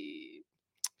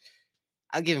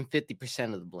 I'll give him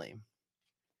 50% of the blame.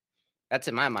 That's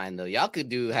in my mind, though. Y'all could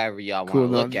do however y'all Cool,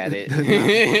 want to no, look at it.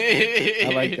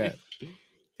 I like that.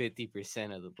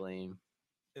 50% of the blame.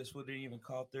 this would even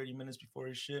call 30 minutes before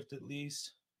his shift at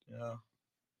least. Yeah.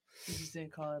 You just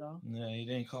didn't call it off. Yeah, he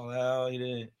didn't call out. He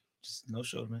didn't. Just no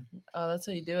show, man. Oh, that's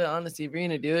how you do it. Honestly, if you're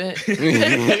gonna do it, you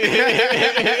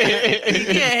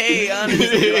can't hate.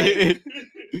 Honestly, like,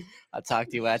 I talk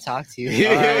to you when I talk to you.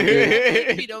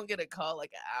 if you don't get a call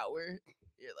like an hour,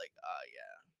 you're like, oh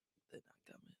yeah, they're not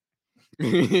coming.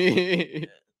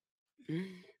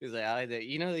 It's like, oh,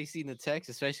 you know, they seen the text,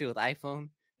 especially with iPhone,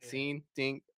 seen,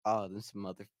 think, oh, this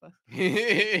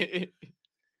motherfucker.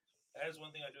 That is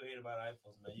one thing I do hate about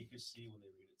iPhones, man. You can see when they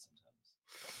read it sometimes.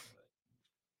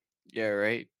 Yeah,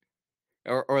 right.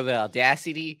 Or the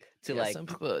audacity to Yeah, like some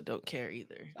people don't care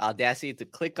either. audacity to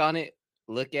click on it,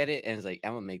 look at it, and it's like,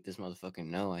 I'm gonna make this motherfucker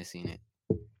know I seen it.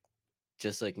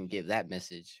 Just so I can give that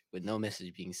message with no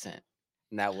message being sent.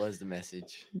 And that was the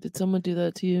message. Did someone do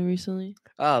that to you recently?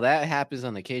 Oh, that happens on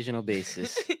an occasional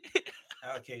basis.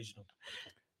 How occasional?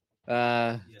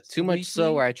 Too So much weekly?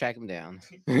 so where I track him down.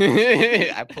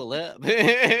 I pull up.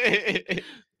 It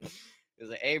was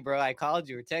like, hey, bro, I called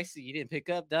you or texted you. You didn't pick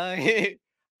up, dog. I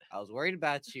was worried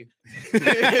about you.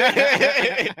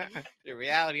 In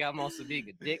reality, I'm also being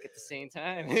a dick at the same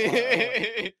time.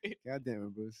 God damn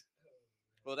it, Bruce.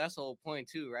 Well, that's the whole point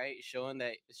too, right? Showing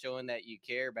that you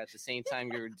care, but at the same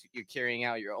time you're carrying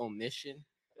out your own mission.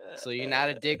 So you're not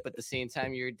a dick, but at the same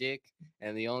time you're a dick.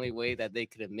 And the only way that they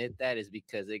could admit that is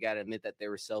because they got to admit that they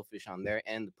were selfish on their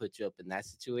end to put you up in that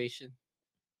situation.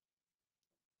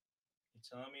 You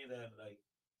telling me that like,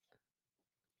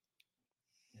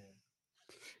 yeah.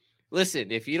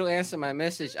 Listen, if you don't answer my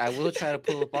message, I will try to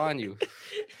pull up on you.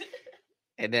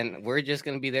 And then we're just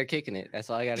going to be there kicking it. That's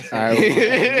all I got to say. All right,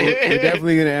 we're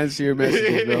definitely gonna answer your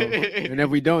messages, bro. And if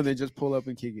we don't, then just pull up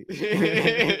and kick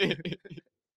it.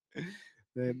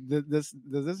 Does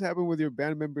this happen with your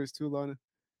band members too, Lana?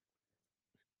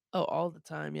 Oh, all the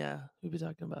time. Yeah, we'd be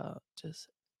talking about just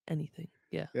anything.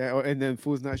 Yeah. Yeah, and then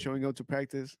fools not showing up to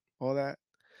practice, all that.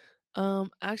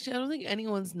 Actually, I don't think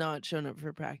anyone's not shown up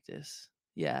for practice.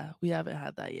 Yeah, we haven't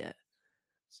had that yet.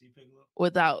 See, Piccolo?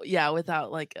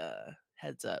 Without like a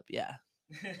heads up. Yeah,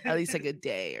 at least like a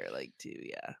day or like two.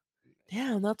 Yeah.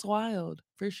 Damn, that's wild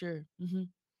for sure.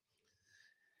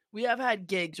 We have had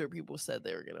gigs where people said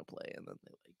they were gonna play and then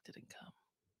they like didn't come,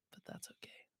 but that's okay.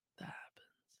 That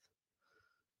happens.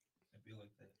 I feel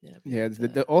like that. Yeah.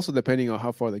 Yeah, also depending on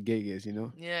how far the gig is, you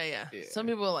know. Yeah. Some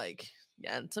people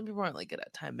and some people aren't like good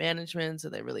at time management, so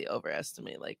they really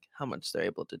overestimate like how much they're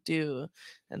able to do,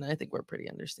 and I think we're pretty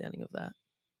understanding of that.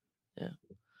 Yeah.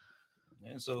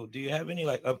 And so, do you have any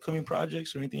like upcoming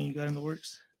projects or anything you got in the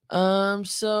works?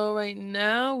 So right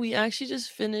now we actually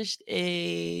just finished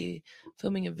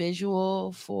filming a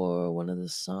visual for one of the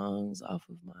songs off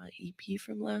of my EP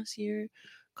from last year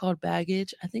called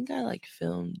Baggage. I think I like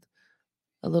filmed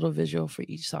a little visual for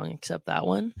each song except that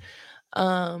one.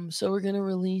 So we're gonna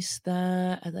release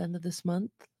that at the end of this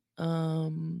month.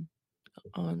 On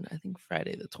I think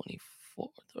Friday the 24th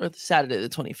or Saturday the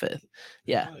 25th.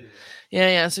 Yeah. Oh,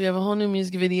 Yeah. So we have a whole new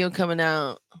music video coming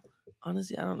out.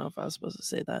 Honestly, I don't know if I was supposed to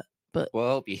say that, but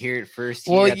Well, you hear it first.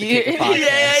 well, Here at the Kick It Podcast.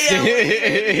 yeah. Well, you heard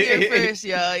it here first,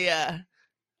 yeah.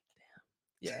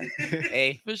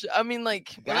 Hey, For sure. I mean,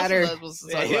 like, what Got else her. was I supposed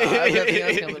to talk about? I have nothing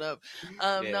else coming up.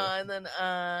 No, Yeah. and then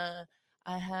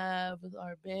I have with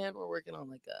our band, we're working on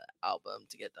like a album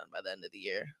to get done by the end of the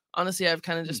year. Honestly, I've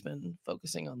kind of just been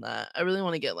focusing on that. I really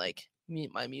want to get like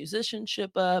my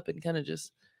musicianship up and kind of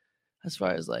just as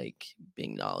far as like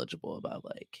being knowledgeable about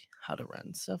like how to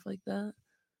run stuff like that.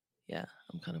 Yeah,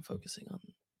 I'm kind of focusing on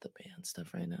the band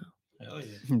stuff right now. Hell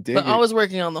yeah. Dig But it. always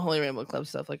working on the Holy Rainbow Club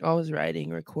stuff, like always writing,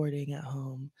 recording at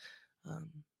home,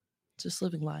 just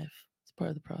living life. It's part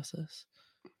of the process.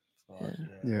 Fuck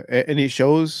Yeah. Yeah. Any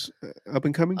shows up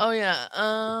and coming? Oh yeah,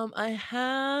 I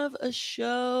have a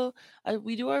show.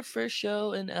 We do our first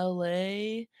show in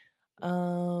LA.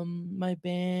 My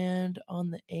band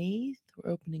on the 8th.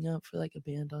 We're opening up for like a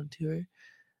band on tour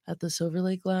at the Silver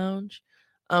Lake Lounge.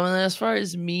 And then as far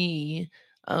as me,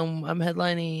 I'm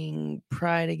headlining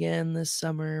Pride again this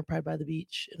summer, Pride by the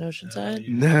Beach in Oceanside.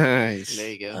 Nice.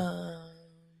 there you go.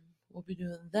 We'll be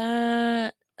doing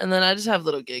that. And then I just have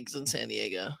little gigs in San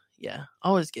Diego. Yeah,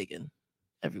 always gigging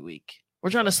every week. We're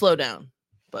trying to slow down,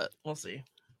 but we'll see.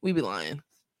 We be lying.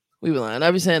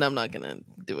 I'd be saying I'm not going to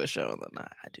do a show, and then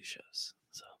I do shows.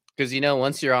 So Because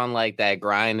once you're on like that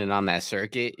grind and on that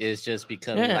circuit, it's just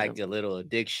becoming Yeah. like a little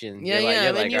addiction. yeah.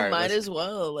 I mean, you "All right, might let's-" as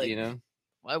well. Like,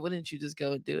 why wouldn't you just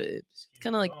go and do it? It's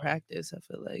kind of like practice. I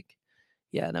feel like,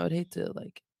 yeah. And I would hate to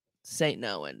like say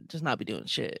no and just not be doing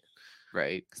shit.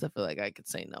 Right. Because I feel like I could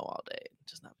say no all day and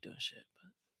just not be doing shit.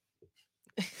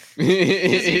 But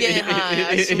because you're getting high,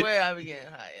 I swear I be getting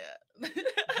high. Yeah.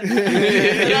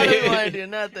 And I don't want to do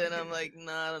nothing. I'm like,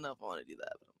 nah, I don't know if I want to do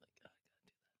that. But I'm like,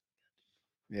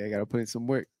 God. Yeah, I gotta put in some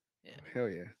work. Yeah. Hell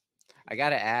yeah. I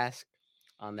gotta ask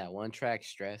on that one track,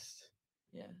 "Stressed."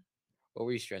 Yeah. What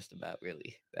were you stressed about,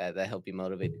 really? That helped you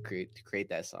motivate to create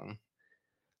that song.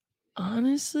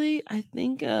 Honestly, I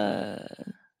think I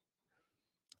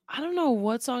don't know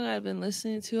what song I've been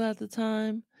listening to at the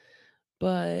time,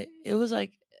 but it was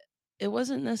like it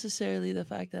wasn't necessarily the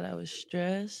fact that I was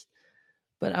stressed,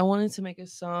 but I wanted to make a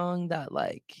song that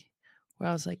like where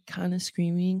I was like kind of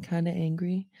screaming, kind of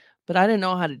angry, but I didn't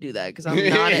know how to do that because I'm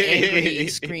not an angry,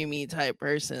 screamy type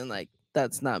person. Like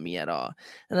that's not me at all.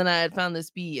 And then I had found this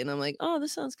beat, and I'm like, oh,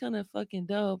 this sounds kind of fucking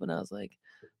dope. And I was like,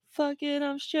 fuck it,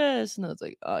 I'm stressed. And I was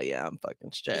like, oh yeah, I'm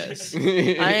fucking stressed.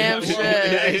 I am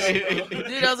stressed.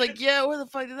 Dude, I was like, yeah, where the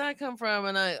fuck did that come from?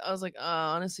 And I was like,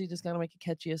 honestly, just gotta make it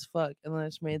catchy as fuck. And then I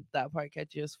just made that part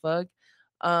catchy as fuck.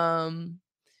 And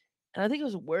I think it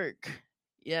was work.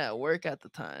 Yeah, work at the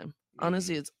time.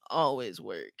 Honestly, it's always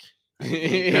work. I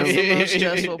think that's the most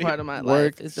stressful part of my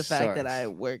Work life is the fact that sucks. I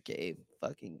work a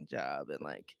fucking job and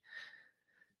like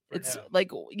For it's now. like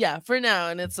yeah, for now.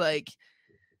 And it's like,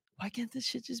 why can't this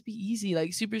shit just be easy?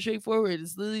 Like super straightforward.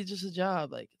 It's literally just a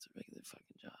job. Like it's a regular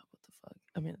fucking job. What the fuck?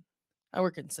 I mean, I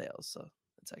work in sales, so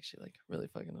It's actually like really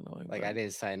fucking annoying. Like but- I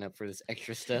didn't sign up for this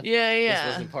extra stuff. Yeah, yeah.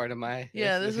 This wasn't part of my.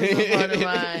 Yeah, this wasn't part of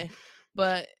my.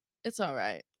 But it's all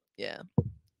right. Yeah.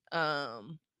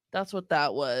 That's what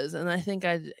that was, and I think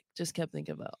just kept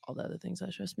thinking about all the other things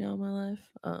that stress me out in my life.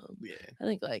 Yeah. I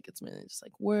think like it's mainly just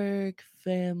like work,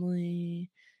 family,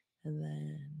 and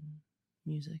then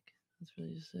music. That's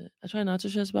really just it. I try not to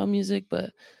stress about music,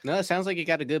 but No, it sounds like you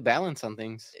got a good balance on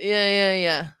things.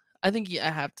 yeah. I think I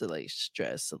have to like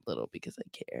stress a little because I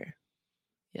care.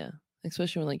 Yeah,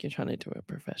 especially when like you're trying to do it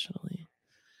professionally.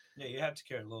 Yeah, you have to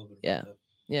care a little bit. Yeah. About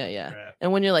Yeah. crap.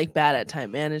 And when you're like bad at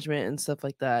time management and stuff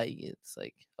like that, it's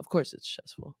like, of course, it's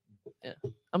stressful. Yeah,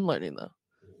 I'm learning though.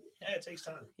 Yeah, it takes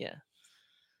time. Yeah.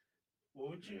 What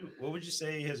would you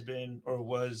say has been or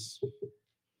was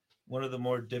one of the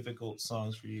more difficult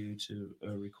songs for you to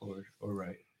record or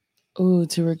write? Oh,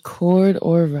 to record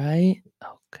or write?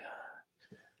 Oh god.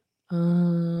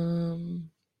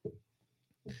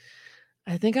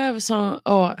 I think I have a song.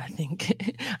 Oh, I think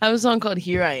I have a song called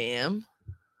 "Here I Am."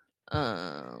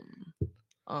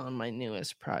 On my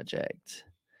newest project,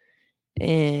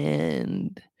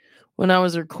 and when I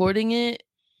was recording it,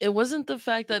 it wasn't the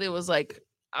fact that it was like,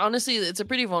 honestly, it's a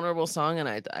pretty vulnerable song, and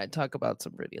I talk about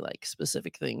some pretty like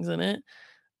specific things in it.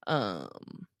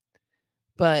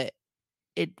 But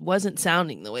it wasn't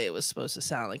sounding the way it was supposed to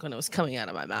sound, like when it was coming out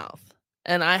of my mouth,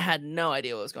 and I had no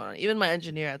idea what was going on. Even my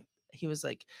engineer, he was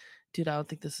like, dude, I don't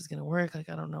think this is gonna work. Like,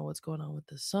 I don't know what's going on with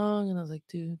this song. And I was like,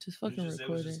 dude, just fucking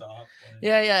record it.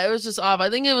 Yeah, it was just off. I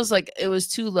think it was like it was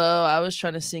too low. I was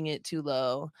trying to sing it too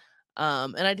low.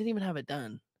 And I didn't even have it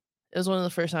done. It was one of the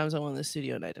first times I went in the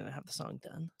studio and I didn't have the song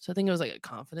done. So I think it was like a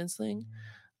confidence thing.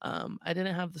 I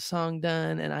didn't have the song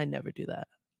done, and I never do that.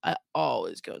 I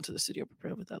always go into the studio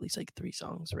prepared with at least like 3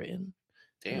 songs written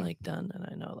and like done. And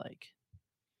I know like,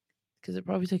 because it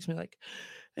probably takes me like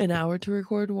an hour to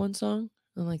record one song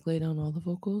and like lay down all the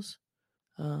vocals.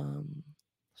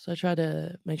 So I try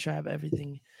to make sure I have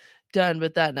everything done,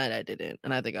 but that night I didn't,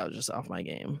 and I think I was just off my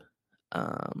game.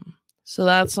 So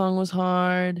that song was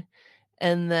hard.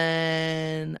 And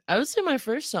then I would say my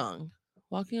first song,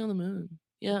 Walking on the Moon.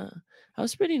 Yeah. I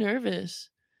was pretty nervous.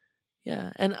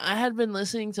 Yeah. And I had been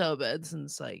listening to Obed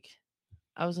since like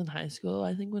I was in high school,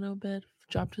 I think, when Obed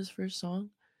dropped his first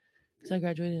song. Because I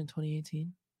graduated in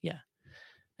 2018. Yeah.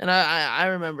 And I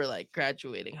remember like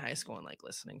graduating high school and like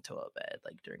listening to Obed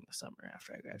like during the summer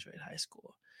after I graduated high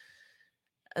school.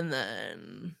 And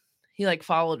then he like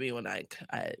followed me when I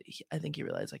think he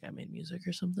realized like I made music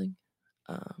or something.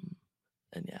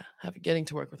 And yeah, getting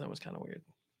to work with him was kind of weird.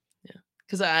 Yeah.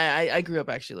 Because I grew up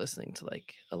actually listening to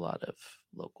like a lot of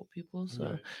local people. So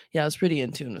Right. yeah, I was pretty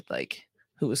in tune with like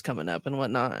who was coming up and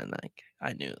whatnot. And like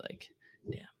I knew like,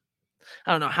 yeah.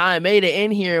 I don't know how I made it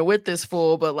in here with this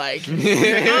fool, but like I'm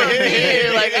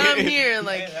here, like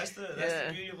Yeah, that's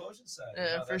the beauty of Oceanside.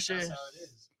 Yeah, for sure. That's how it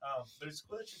is. But it's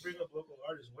cool that you bring up local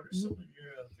artists. What are some of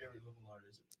your favorite local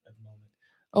artists at the moment?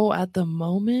 Oh, at the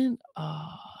moment,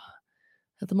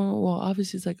 well,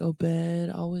 obviously it's like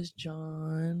Obed, always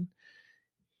John.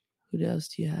 Who else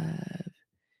do you have?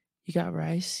 You got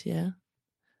Rice, yeah.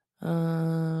 God,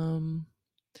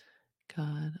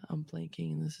 I'm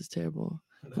blanking, and this is terrible.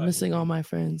 I'm missing all my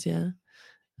friends, yeah.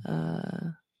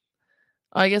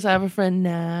 I guess I have a friend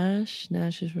Nash.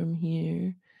 Nash is from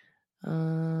here.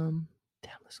 Damn,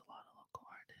 there's a lot of local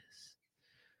artists.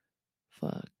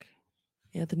 Fuck.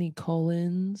 Anthony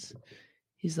Collins.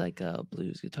 He's like a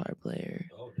blues guitar player.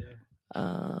 Oh yeah.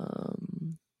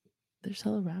 There's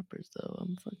hella rappers though.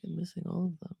 I'm fucking missing all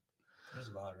of them. There's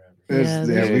a lot of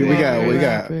rappers. We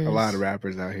got rappers. a lot of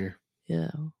rappers out here.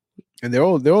 Yeah. And they're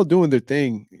all doing their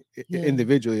thing Yeah.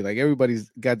 individually. Like everybody's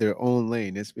got their own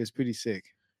lane. It's pretty sick.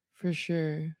 For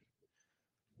sure.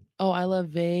 Oh, I love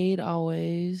Vade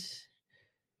always.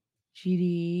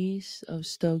 GDs of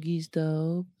Stogie's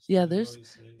dope. Yeah, there's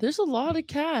a lot of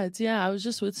cats. Yeah, I was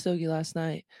just with Stogie last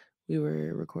night. We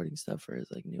were recording stuff for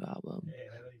his like new album.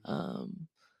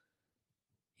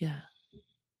 Yeah.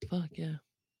 Fuck yeah.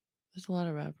 There's a lot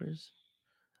of rappers.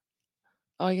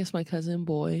 Oh, I guess my cousin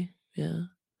Boy. Yeah.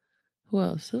 Who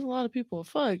else? There's a lot of people.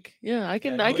 Fuck. Yeah, I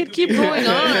could keep going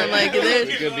on. Like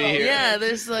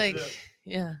there's like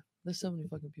there's so many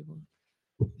fucking people.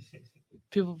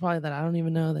 People probably that I don't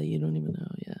even know, that you don't even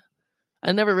know. Yeah.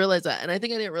 I never realized that. And I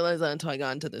think I didn't realize that until I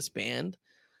got into this band.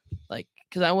 Like,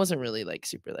 because I wasn't really like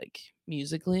super like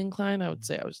musically inclined. I would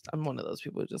say I'm one of those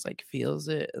people who just like feels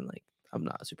it, and like I'm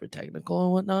not super technical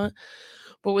and whatnot.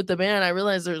 But with the band, I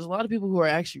realized there's a lot of people who are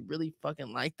actually really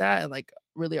fucking like that and like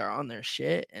really are on their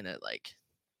shit. And it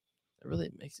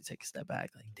really makes you take a step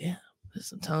back. Like, damn, there's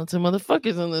some talented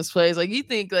motherfuckers in this place. Like you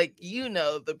think like you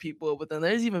know the people, but then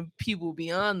there's even people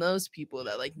beyond those people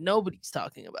that like nobody's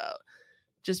talking about,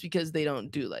 just because they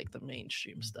don't do like the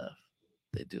mainstream stuff.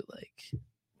 They do like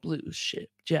blues shit,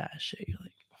 jazz shit. You're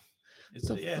like, It's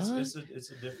a different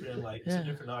it's a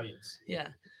different audience. Yeah,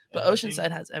 but And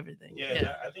Oceanside has everything.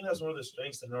 Yeah, I think that's one of the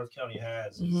strengths that North County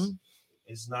has.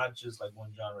 It's not just like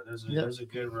one genre. There's a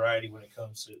good variety when it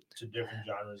comes to different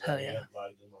genres. Hell We yeah. have a lot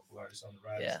of good local artists on the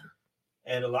rise. Yeah.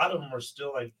 And a lot of them are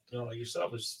still like like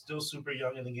yourself, are still super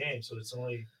young in the game. So it's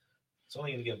only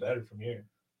gonna get better from here.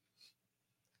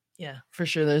 Yeah, for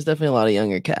sure. There's definitely a lot of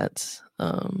younger cats.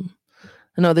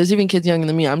 I know there's even kids younger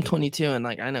than me. I'm 22, and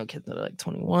like I know kids that are like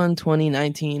 21, 20,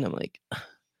 19. I'm like,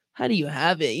 how do you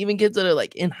have it? Even kids that are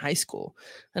like in high school.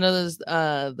 I know there's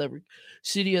the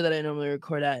studio that I normally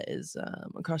record at is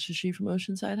across the street from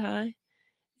Oceanside High,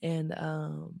 and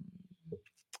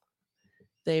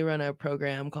they run a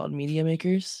program called Media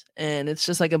Makers, and it's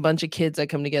just like a bunch of kids that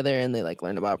come together and they like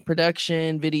learn about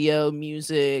production, video,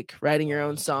 music, writing your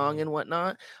own song and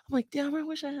whatnot. I'm like, damn, I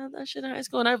wish I had that shit in high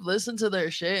school. And I've listened to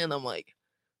their shit and I'm like,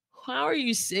 how are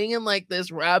you singing like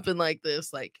this, rapping like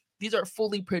this? Like these are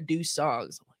fully produced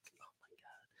songs. I'm like, oh my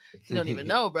God, you don't even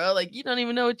know, bro. Like you don't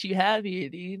even know what you have here,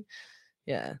 dude.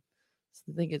 Yeah. So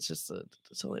I think it's just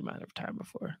it's only a matter of time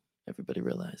before everybody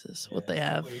realizes what they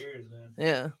have. Years, man.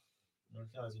 Yeah.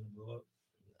 North Carolina's gonna blow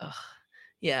up.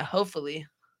 Yeah, hopefully,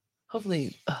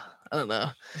 I don't know.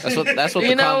 That's what that's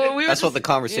what the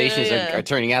conversations are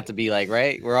turning out to be like,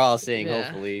 right? We're all saying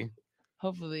hopefully, but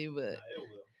It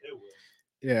will.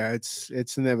 Yeah,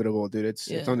 it's inevitable, dude.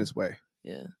 It's on its way.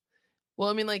 Yeah. Well,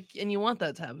 I mean, like, and you want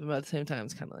that to happen, but at the same time,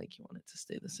 it's kind of like you want it to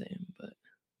stay the same. But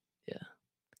yeah,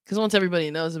 because once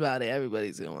everybody knows about it,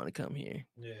 everybody's gonna want to come here.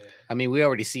 Yeah. I mean, we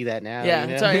already see that now. Yeah, you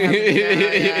know? it's already happening now.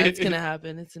 Yeah, it's gonna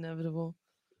happen. It's inevitable.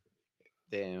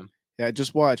 Damn. Yeah,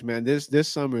 just watch, man. This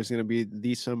summer is gonna be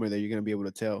the summer that you're gonna be able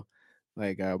to tell.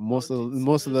 Like most of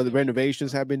the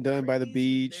renovations have been done by the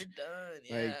beach. They're done.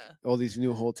 Like Yeah. all these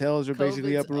new hotels are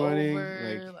basically COVID's up and running.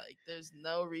 over, like there's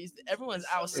no reason. Everyone's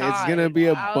It's outside. It's gonna be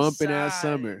a bumping ass Outside.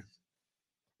 summer.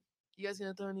 You guys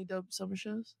gonna throw any dope summer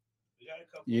shows? We got a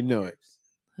couple. You know it.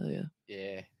 Hell yeah.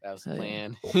 Yeah, that was the Hell yeah.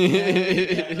 plan.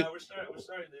 We're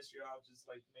starting this year off just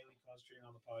like mainly concentrating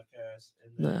on the podcast,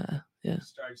 and then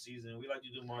start season. We like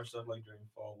to do more stuff like during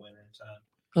fall, winter time.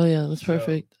 Oh yeah, that's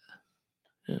perfect.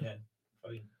 Yeah,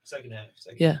 second half.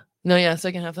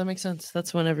 Second half. That makes sense.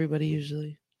 That's when everybody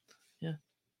usually. Yeah.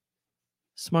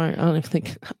 Smart. I don't even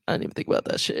think about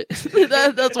that shit.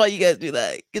 That's why you guys do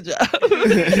that. Good job.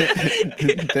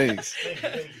 Thanks. Thank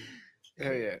you.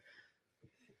 Hell yeah.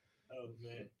 Oh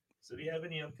man. So do you have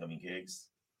any upcoming gigs?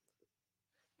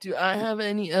 Do I have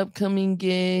any upcoming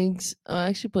gigs? I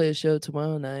actually play a show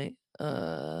tomorrow night.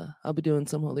 I'll be doing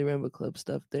some Holy Rainbow Club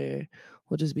stuff there.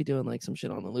 We'll just be doing like some shit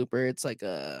on the looper. It's like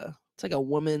some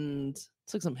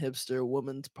hipster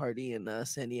woman's party in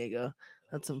San Diego.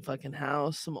 That's some fucking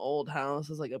house, some old house.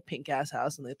 It's like a pink ass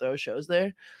house, and they throw shows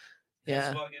there.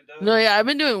 Yeah. No, yeah, I've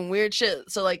been doing weird shit.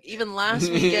 So like even last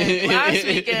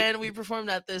weekend we performed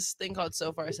at this thing called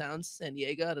So Far Sounds San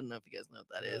Diego. I don't know if you guys know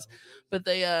what that is, but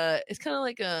they it's kind of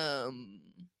like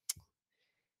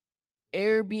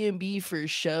Airbnb for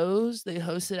shows. They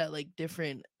host it at like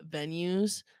different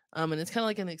venues. And it's kind of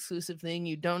like an exclusive thing.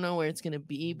 You don't know where it's gonna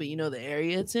be, but you know the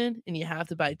area it's in, and you have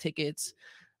to buy tickets.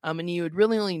 And you would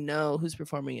really only know who's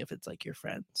performing if it's like your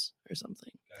friends or something,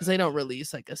 because they don't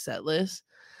release like a set list.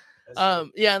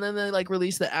 And then they like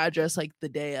release the address like the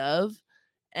day of,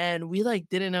 and we like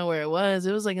didn't know where it was.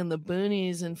 It was like in the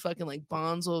boonies in fucking like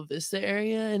Bonsall Vista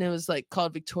area, and it was like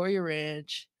called Victoria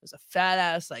Ranch. It was a fat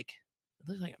ass like it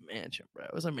looked like a mansion, bro.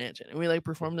 It was a mansion, and we like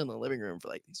performed in the living room for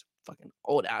like these fucking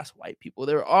old ass white people.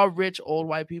 They were all rich old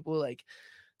white people. Like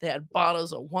they had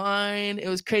bottles of wine. It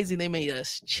was crazy. They made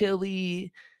us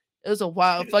chili. It was a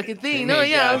wild fucking thing. No,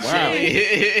 yeah,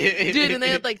 dude. And they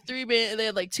had like they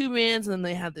had like 2 bands, and then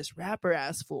they had this rapper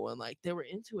ass fool, and like they were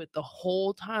into it the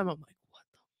whole time. I'm like, what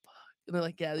the fuck? And they're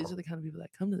like, yeah, these are the kind of people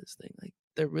that come to this thing. Like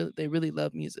they really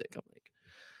love music. I'm like,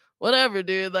 whatever,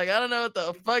 dude. Like I don't know what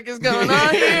the fuck is going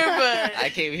on here, but I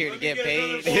came here to get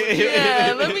paid.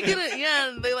 Yeah, let me get it. Yeah,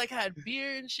 and they like had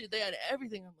beer and shit. They had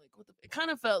everything. I'm like, what the? It kind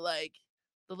of felt like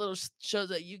the little shows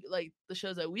that you like, the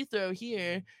shows that we throw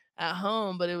here at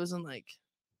home, but it was in like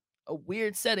a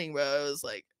weird setting, bro. It was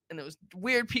like, and it was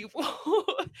weird people.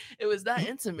 It was that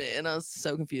intimate, and I was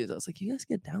so confused. I was like, you guys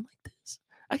get down like this?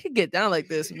 I could get down like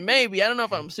this, maybe. I don't know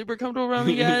if I'm super comfortable around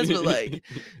you guys, but like,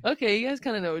 okay, you guys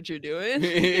kind of know what you're doing.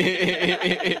 That is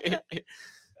crazy.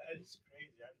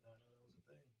 I didn't know that was a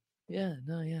thing. Yeah,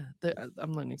 no, yeah.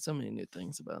 I'm learning so many new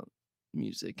things about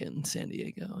music in San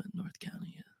Diego and North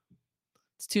County. Yeah.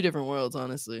 It's two different worlds,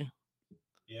 honestly.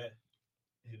 Yeah,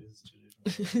 it is two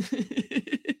different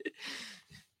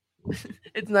worlds.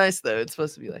 It's nice though. It's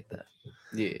supposed to be like that.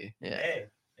 Yeah. Yeah. Hey,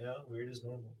 weird is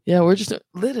normal. Yeah, we're just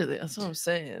literally. That's what I'm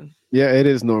saying. Yeah, it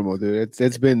is normal, dude.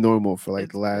 It's been normal for like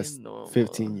It's the last been normal.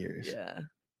 15 years. Yeah.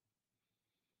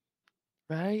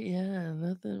 Right? Yeah.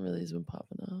 Nothing really has been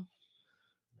popping off.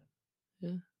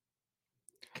 Yeah.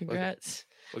 Congrats.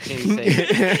 What can you say?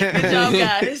 Good job,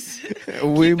 guys.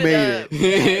 We Keep made up.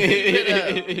 it.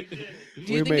 Yeah, keep it up.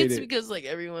 Do you We think made it's it. because like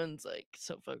everyone's like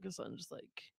so focused on just like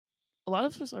a lot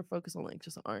of us are focused on like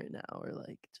just art now or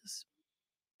like just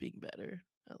being better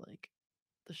at like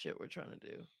the shit we're trying to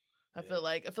do. I feel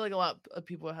like a lot of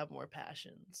people have more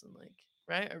passions and like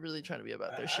right are really trying to be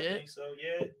about their I shit. think so.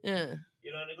 Yeah. Yeah.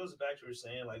 And it goes back to what you're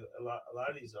saying. Like a lot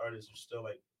of these artists are still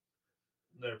like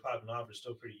they're popping off are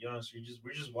still pretty young. So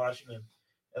we're just watching them.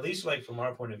 At least like from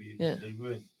our point of view, Yeah. we've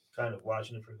been kind of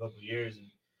watching it for a couple of years and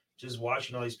just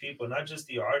watching all these people, not just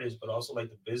the artists, but also like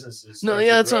the businesses. No, start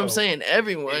yeah, to that's what I'm grow. saying.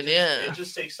 Everyone, It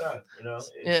just takes time,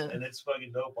 Yeah. And it's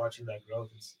fucking dope watching that growth.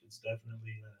 It's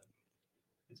definitely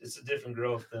it's a different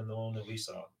growth than the one that we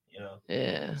saw,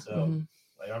 Yeah. So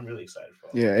like I'm really excited for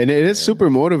all Yeah, that. and it is Yeah. super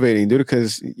motivating, dude,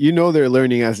 because they're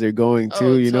learning as they're going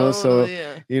too, so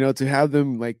yeah. to have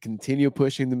them like continue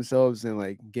pushing themselves and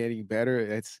like getting better,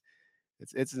 it's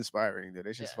inspiring, dude.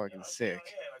 It's just fucking Like, sick. like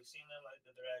seeing them like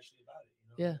that they're actually about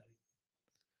it, Yeah.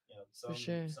 Like, For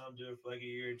sure. Some do it for like a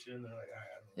year or two, and they're like, all right,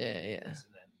 I don't Yeah, really do yeah. this.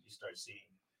 And then you start seeing,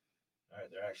 all right,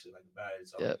 they're actually like about it.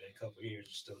 It's only Yep. been a couple of years,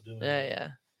 you're still doing Yeah, it. yeah.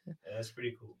 And that's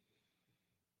pretty cool.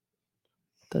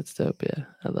 That's dope. Yeah.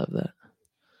 I love that.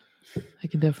 I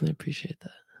can definitely appreciate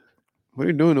that. What are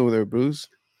you doing over there, Bruce?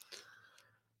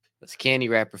 This candy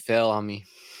wrapper fell on me.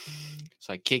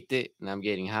 So I kicked it and I'm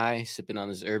getting high, sipping on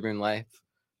this Urban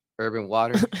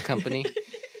Water Company.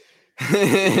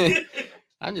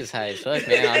 I'm just high as fuck,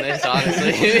 man, on this,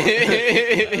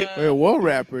 honestly. Wait, what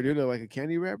wrapper, dude? Like a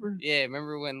candy wrapper? Yeah,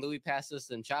 remember when Louis passed us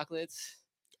them chocolates?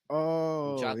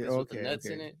 Oh, Some chocolates with the okay, nuts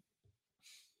okay. in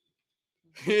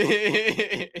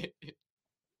it.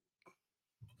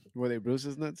 Were they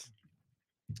Bruce's nuts?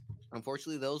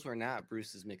 Unfortunately, those were not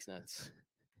Bruce's mixed nuts.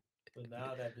 But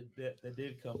now that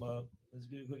did come up, let's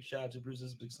do a quick shout out to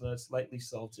Bruce's Big Nuts, lightly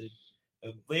salted,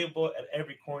 available at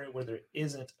every corner where there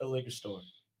isn't a liquor store.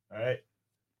 All right,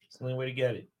 it's the only way to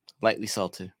get it. Lightly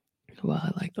salted. Wow,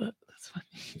 I like that. That's funny.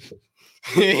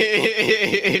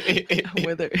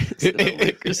 Whether it's in a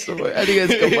liquor store. How do you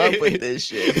guys come up with this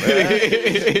shit,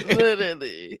 bro?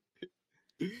 Literally.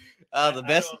 Oh, the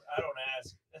best. I don't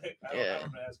ask. I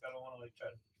don't ask. I don't want to like try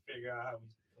to figure out how we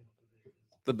come up with it.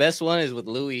 The best one is with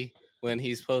Louis when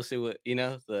he's posted with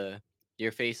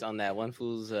your face on that one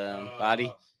fool's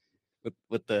body with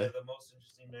the the most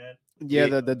interesting man. Yeah,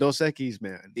 the Dos Equis,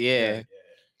 man. yeah.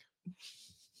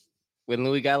 When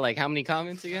Louis got like how many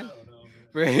comments again? I don't know,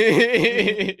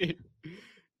 man.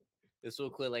 This will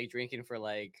quit like drinking for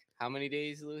like how many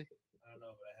days, Louis? I don't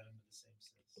know, but I had him in the same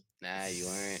sense. Nah, you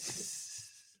weren't.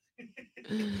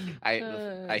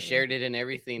 I shared it and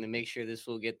everything to make sure this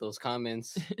will get those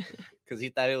comments because he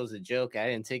thought it was a joke. I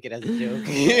didn't take it as a joke.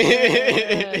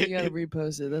 Yeah, you gotta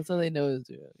repost it. That's how they know it's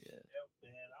real. Yeah. Yep,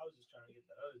 man. I was just trying to get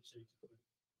the other chick to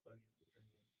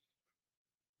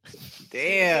quit.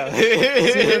 Damn.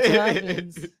 See, that's what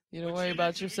happens. You don't worry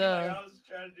about yourself. I was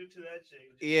trying to do to that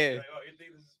chick. Yeah. Like, oh, you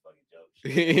think this is a fucking joke?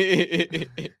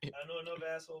 I know enough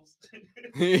assholes.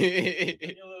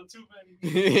 You're a little too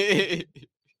many.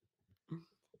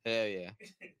 Hell yeah.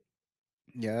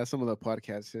 Yeah, that's some of the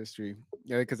podcast history.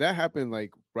 Yeah, because that happened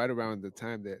like right around the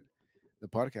time that the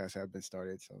podcast had been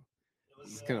started. So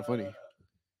it's kind of funny. It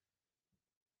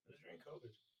was during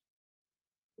COVID,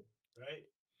 right?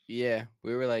 Yeah,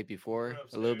 we were like before,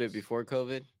 a little bit upstairs. before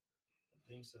COVID, I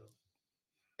think so.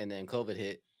 and then COVID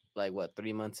hit like what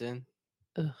 3 months in,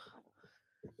 Ugh.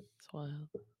 It's wild.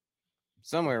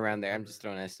 somewhere around there. I'm just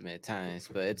throwing estimate times,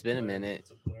 but it's been a minute.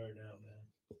 It's a blur now,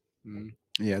 man.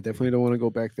 Yeah, definitely don't want to go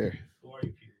back there. Who are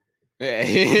you people?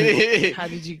 Yeah. How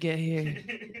did you get here?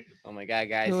 Oh my god,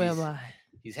 guys! Who am I?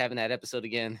 He's having that episode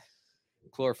again.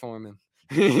 Chloroform him.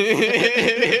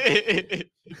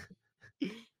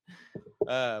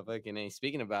 Fucking A.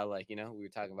 Speaking about like, we were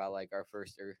talking about like our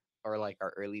first or like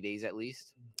our early days at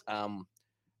least. Do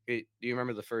you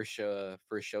remember the first show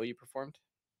you performed?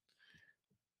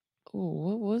 Oh,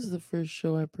 what was the first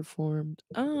show I performed?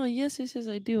 Oh, yes,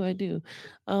 I do.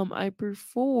 I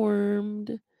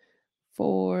performed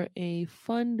for a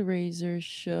fundraiser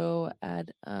show at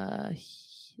the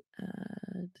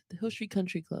Hill Street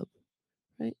Country Club,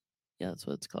 right? Yeah, that's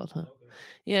what it's called, huh? Okay.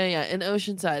 Yeah, in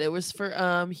Oceanside. It was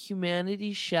for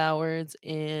humanity showers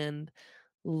and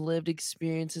lived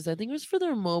experiences. I think it was for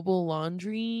their mobile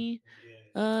laundry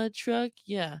Yeah. truck.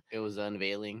 Yeah. It was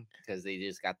unveiling because they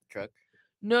just got the truck.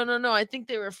 No. I think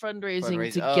they were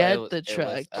fundraising to Oh, get the it was.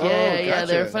 truck. Oh, Yeah.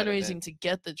 They were gotcha. fundraising to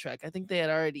get the truck. I think they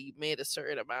had already made a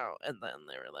certain amount, and then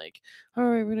they were like, "All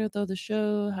right, we're gonna throw the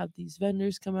show, have these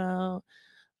vendors come out."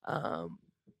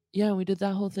 Yeah, we did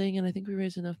that whole thing, and I think we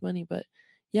raised enough money. But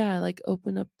yeah, I like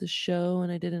opened up the show,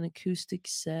 and I did an acoustic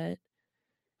set.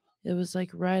 It was like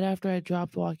right after I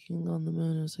dropped Walking on the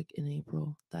Moon. It was like in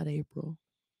April, that April.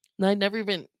 And I never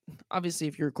even, obviously,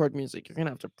 if you record music, you're going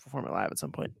to have to perform it live at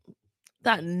some point.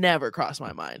 That never crossed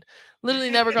my mind. Literally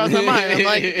never crossed my mind.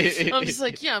 I'm just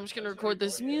like, yeah, I'm just going to record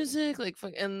this music. Like,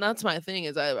 fuck, and that's my thing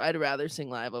is I'd rather sing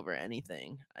live over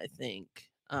anything, I think.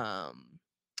 That's what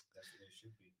it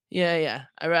should be. Yeah.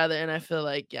 I rather, and I feel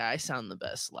like, yeah, I sound the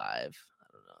best live. I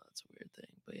don't know. That's a weird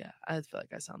thing. But yeah, I feel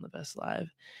like I sound the best live.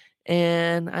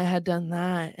 And I had done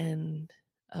that, and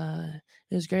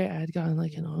it was great. I had gotten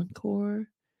like an encore,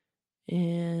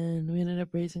 and we ended up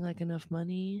raising like enough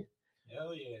money.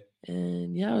 Hell yeah.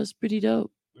 And yeah, it was pretty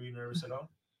dope. Were you nervous at all?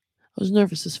 I was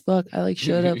nervous as fuck. I like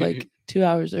showed up like 2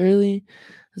 hours early.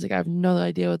 I was like, I have no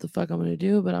idea what the fuck I'm gonna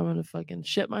do, but I'm gonna fucking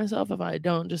shit myself if I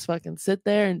don't just fucking sit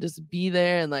there and just be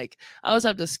there. And like, I always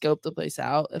have to scope the place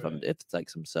out if it's like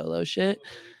some solo shit.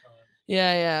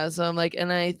 Yeah. So I'm like,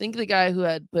 and I think the guy who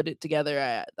had put it together,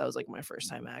 that was like my first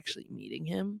time actually meeting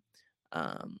him.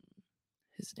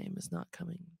 His name is not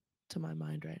coming to my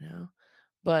mind right now,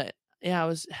 but yeah, I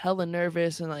was hella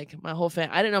nervous, and like my whole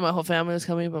I didn't know my whole family was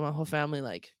coming, but my whole family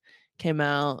like came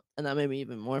out, and that made me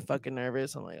even more fucking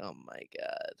nervous. I'm like, oh my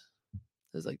god,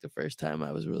 it was like the first time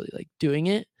I was really like doing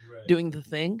the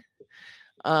thing.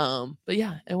 But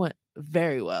yeah, it went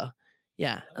very well.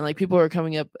 Yeah, and like people were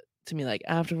coming up to me like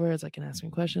afterwards, like and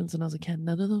asking questions, and I was like, yeah,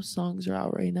 none of those songs are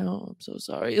out right now. I'm so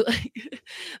sorry. Like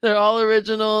they're all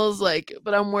originals, like,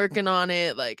 but I'm working on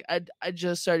it. Like I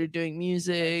just started doing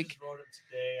music. I just wrote it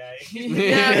today.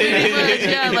 Yeah, pretty much.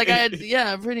 Yeah,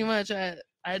 like pretty much.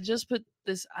 I just put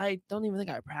this. I don't even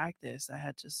think I practiced. I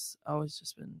had just always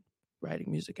just been writing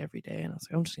music every day, and I was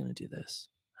like, I'm just gonna do this,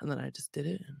 and then I just did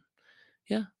it, and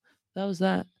yeah, that was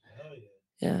that. Hell yeah.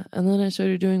 Yeah, and then I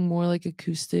started doing more like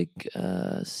acoustic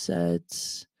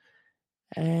sets,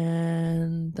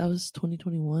 and that was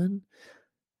 2021.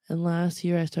 And last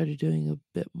year I started doing a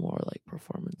bit more like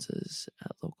performances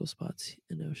at local spots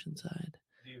in Oceanside.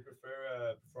 Do you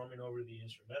prefer performing over the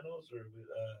instrumentals or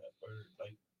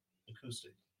like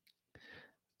acoustic?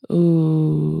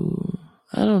 Ooh,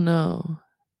 I don't know.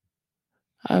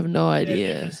 I have no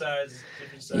idea. Different sizes.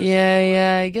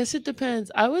 Yeah. I guess it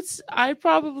depends. I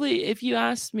probably, if you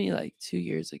asked me like 2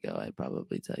 years ago, I'd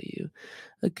probably tell you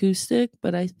acoustic.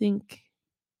 But I think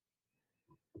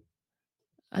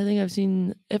I've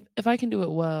seen if I can do it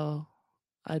well,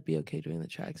 I'd be okay doing the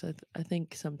tracks. I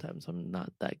think sometimes I'm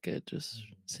not that good just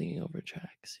singing over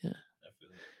tracks. Yeah. I feel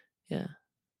it. Yeah.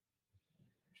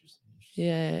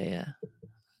 Interesting. Yeah.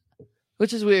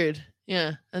 Which is weird.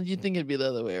 Yeah, and you'd think it'd be the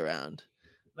other way around.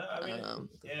 No, I mean,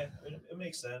 it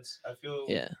makes sense. I feel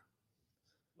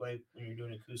like when you're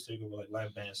doing acoustic or like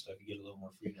live band stuff, you get a little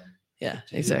more freedom. Yeah,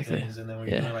 exactly. And then when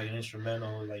you're doing like an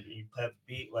instrumental, like you have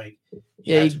beat, like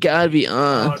you gotta be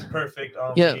on perfect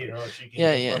on beat, or else you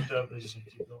get fucked up and just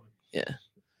keep going. Yeah.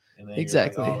 And then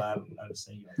exactly. You're like all out of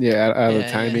sync. Out of the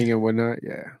timing and whatnot.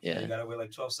 Yeah. You gotta wait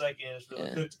like 12 seconds for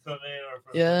the cook to come in, or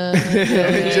for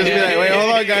just be like, wait, hold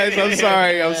on, guys. I'm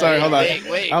sorry. Hold on.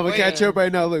 I'm gonna catch up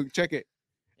right now. Look, check it.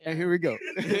 And here we go.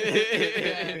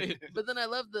 But then I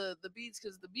love the beats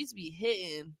because the beats be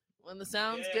hitting. When the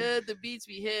sound's good, the beats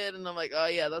be hit, and I'm like, oh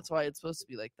yeah, that's why it's supposed to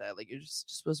be like that. Like you're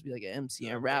just supposed to be like an MC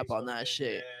and rap on that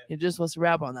shit. You're just supposed to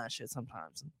rap on that shit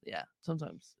sometimes. Yeah,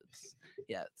 sometimes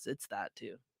it's that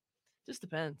too. Just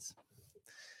depends.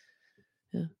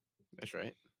 Yeah, that's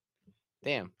right.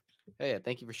 Damn. Oh yeah,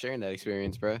 thank you for sharing that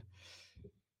experience, bro.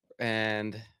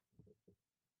 And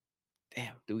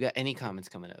damn, do we got any comments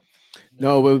coming up?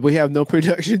 No, we have no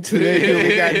production today.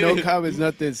 We got no comments,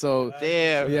 nothing. So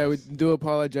damn. Yeah, we do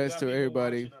apologize to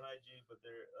everybody. IG, but they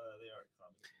are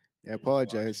commenting. Yeah,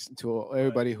 apologize to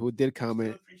everybody who did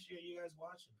comment. Appreciate you guys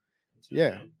watching.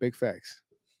 Yeah, big facts.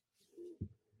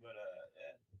 But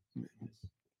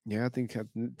yeah, I think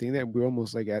that we're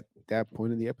almost like at that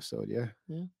point in the episode. Yeah.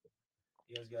 You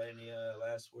guys got any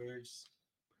last words?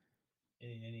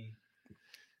 Any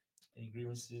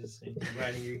grievances? Anything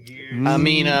grinding your gears? I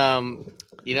mean,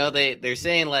 they're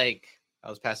saying like I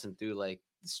was passing through like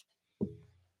this,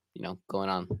 going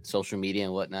on social media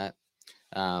and whatnot.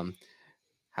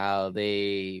 how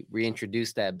they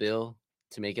reintroduced that bill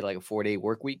to make it like a 4-day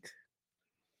work week?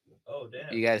 Oh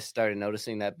damn! You guys started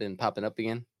noticing that been popping up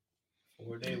again?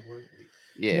 4-day work week.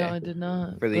 Yeah. No, I did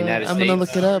not. For the but United I'm gonna look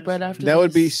States. it up right after. That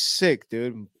would be this. sick,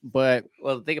 dude. But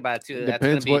Well, think about it too. It That's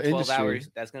gonna depends be what 12 industry. hours.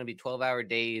 That's gonna be 12-hour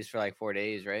days for like 4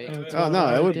 days, right? Oh, Wait, oh no,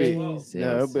 12 it would be days,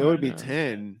 no, yes. it would be Yeah.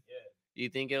 10. Yeah. Do you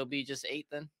think it'll be just 8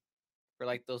 then? For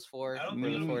like those four I don't for think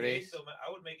the it'll 4 be 8, days? though, man.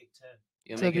 I would make it 10.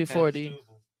 You'll So it'd make be it 10? 40.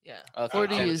 Doable. Yeah, Okay.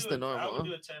 40 I would is do the I normal. would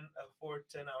do a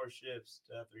 10-hour shifts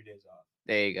to have 3 days off.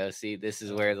 There you go. See, this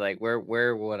is where like where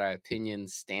would our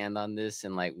opinions stand on this,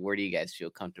 and like where do you guys feel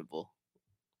comfortable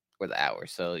for the hour?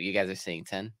 So you guys are saying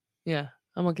 10? Yeah,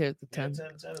 I'm okay with the Yeah, 10. 10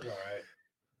 is all right.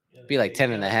 You know, Be like yeah, 10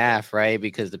 you and a gotta- half, right?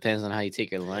 Because depends on how you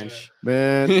take your lunch.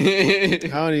 Man, I Yeah.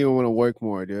 don't even want to work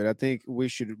more, dude. I think we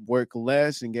should work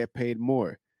less and get paid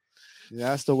more.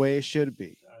 That's the way it should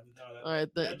be. No, All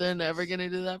right, that they're just never makes- gonna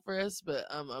do that for us, but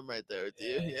I'm right there with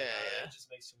you. Yeah, That just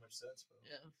makes too much sense, bro.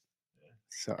 yeah.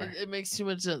 Sorry. It makes too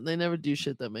much sense. They never do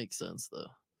shit that makes sense though.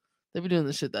 They be doing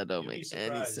the shit that don't You'd be make any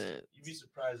surprised. sense. You'd be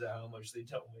surprised at how much they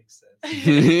don't make sense.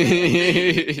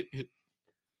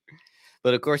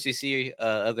 But of course, you see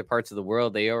other parts of the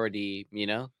world, they already,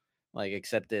 like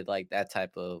accepted like that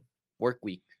type of work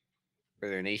week for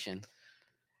their nation.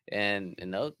 And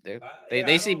no,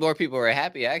 they see more people are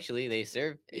happy. Actually, they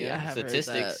serve Yeah, I have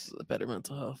statistics. heard that, better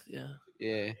mental health. Yeah.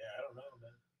 Yeah, Yeah, I don't know,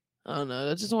 man. I don't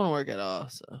know. I just want to work at all.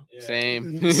 So Yeah.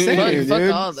 same, Same, fuck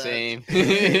dude. all that. Same.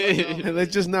 Yeah.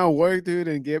 Let's just not work, dude,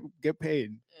 and get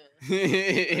paid. Yeah. How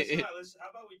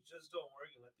about we just don't work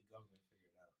and let the government figure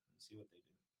it out and see what they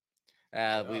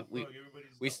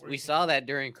do? We saw that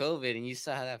during COVID, and you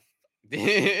saw that.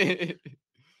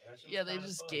 Yeah, they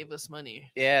just gave us money.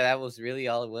 Yeah, that was really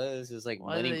all it was. It was like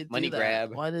Why did they money do grab.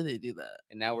 that? Why did they do that?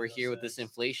 And now we're No here with this sense.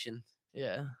 inflation.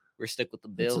 Yeah, We're stuck with the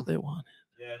that's bill. what they wanted.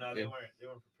 Yeah, no, they Yeah. weren't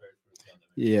prepared for the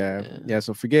pandemic. Yeah.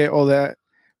 So forget all that.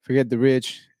 Forget the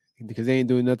rich because they ain't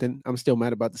doing nothing. I'm still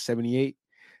mad about the 78.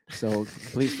 So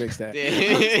please fix that. I'm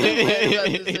still mad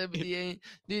about the 78.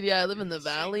 Dude, yeah, I live in the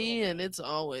valley and it's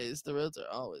always the roads are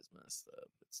always messed up.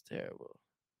 It's terrible.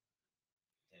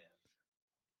 Damn.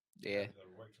 Yeah. I gotta go to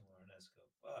work tomorrow in Esco.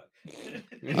 Fuck.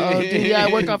 Oh, dude, yeah, I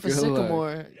work off of Good luck.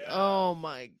 Sycamore. Yeah. Oh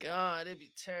my god, it'd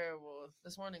be terrible.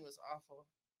 This morning was awful.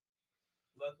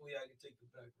 Luckily, I can take the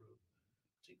back road.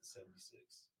 Take the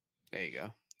 76. There you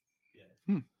go.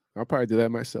 Yeah. I'll probably do that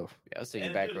myself. Yeah, I was taking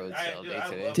And back dude, roads I- all dude, day I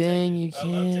today. love Dang, you I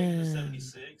love taking the can.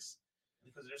 76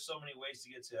 because there's so many ways to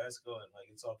get to Esco and like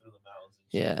it's all through the mountains.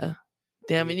 And shit. Yeah.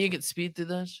 Damn, and you can speed through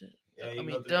that shit. Yeah, I you mean,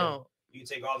 go through there. don't. You can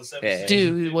take all the 76.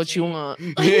 Do what you 15. want.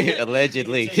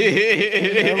 Allegedly.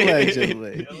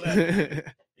 Allegedly. You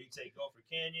can take Gopher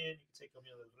Canyon, you can take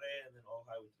Camino del Rey, and then all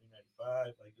Highway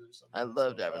 395. Like, there's some. I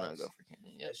love driving on Gopher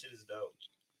Canyon. That shit is dope.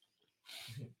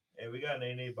 Hey, we got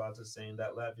Nene about to saying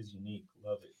that laugh is unique.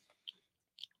 Love it.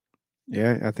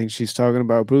 Yeah, I think she's talking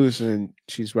about Bruce, and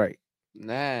she's right.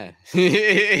 Nah.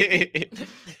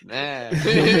 Nah.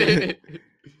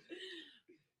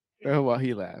 While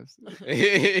he laughs.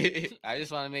 I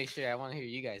just want to make sure. I want to hear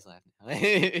you guys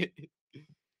laughing.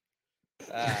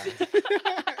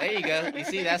 There you go. You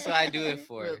see, that's what I do it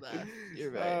for. Real laugh.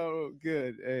 You're right. Oh,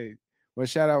 good. Hey, well,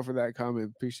 shout out for that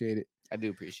comment. Appreciate it. I do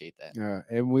appreciate that.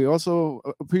 And we also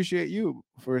appreciate you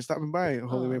for stopping by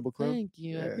Holy Oh, Rainbow Club. Thank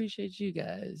you. I Yeah. appreciate you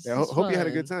guys. Yeah, It's hope you had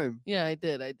a good fun. time. Yeah, I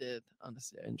did.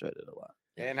 Honestly, I enjoyed it a lot.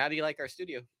 And how do you like our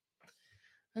studio?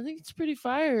 I think it's pretty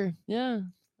fire. Yeah.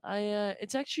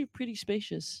 It's actually pretty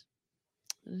spacious.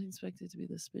 I didn't expect it to be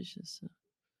this spacious. So.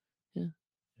 It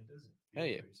doesn't. Hell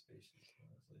yeah. Very spacious,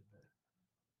 honestly, but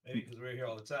maybe because we're here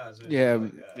all the time. So Yeah,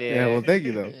 like that. Yeah, well, thank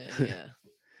you, though. Yeah, yeah.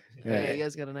 Yeah. Yeah, you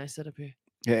guys got a nice setup here.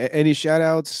 Yeah, any shout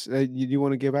outs you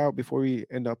want to give out before we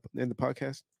end the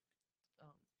podcast? Oh,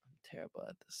 I'm terrible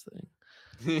at this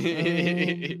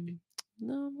thing.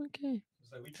 No, I'm okay.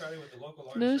 It's like we tried it with the local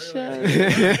artist. No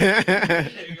earlier. shout.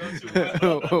 Didn't go too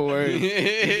well. Oh, word. We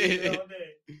did it all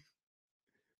day.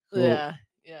 Cool. Yeah.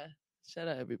 Shout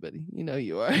out everybody. You know who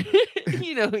you are.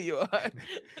 You know who you are.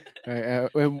 All right,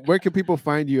 and where can people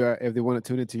find you if they want to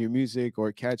tune into your music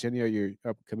or catch any of your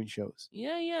upcoming shows?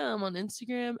 Yeah. I'm on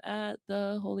Instagram at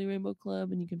the Holy Rainbow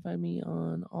Club, and you can find me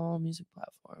on all music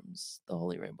platforms. The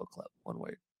Holy Rainbow Club, one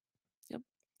word.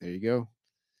 There you go.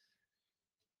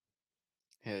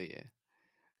 Hell yeah.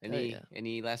 yeah.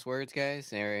 Any last words,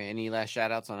 guys? Or any last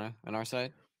shout outs on our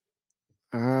side?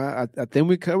 I think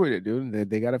we covered it, dude.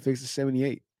 They got to fix the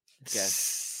 78.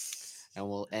 Yes. And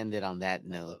we'll end it on that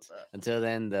I love note. that. Until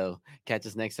then, though, catch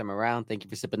us next time around. Thank you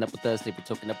for sipping up with us. Thank you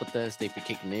for talking up with us. Thank you for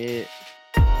kicking it.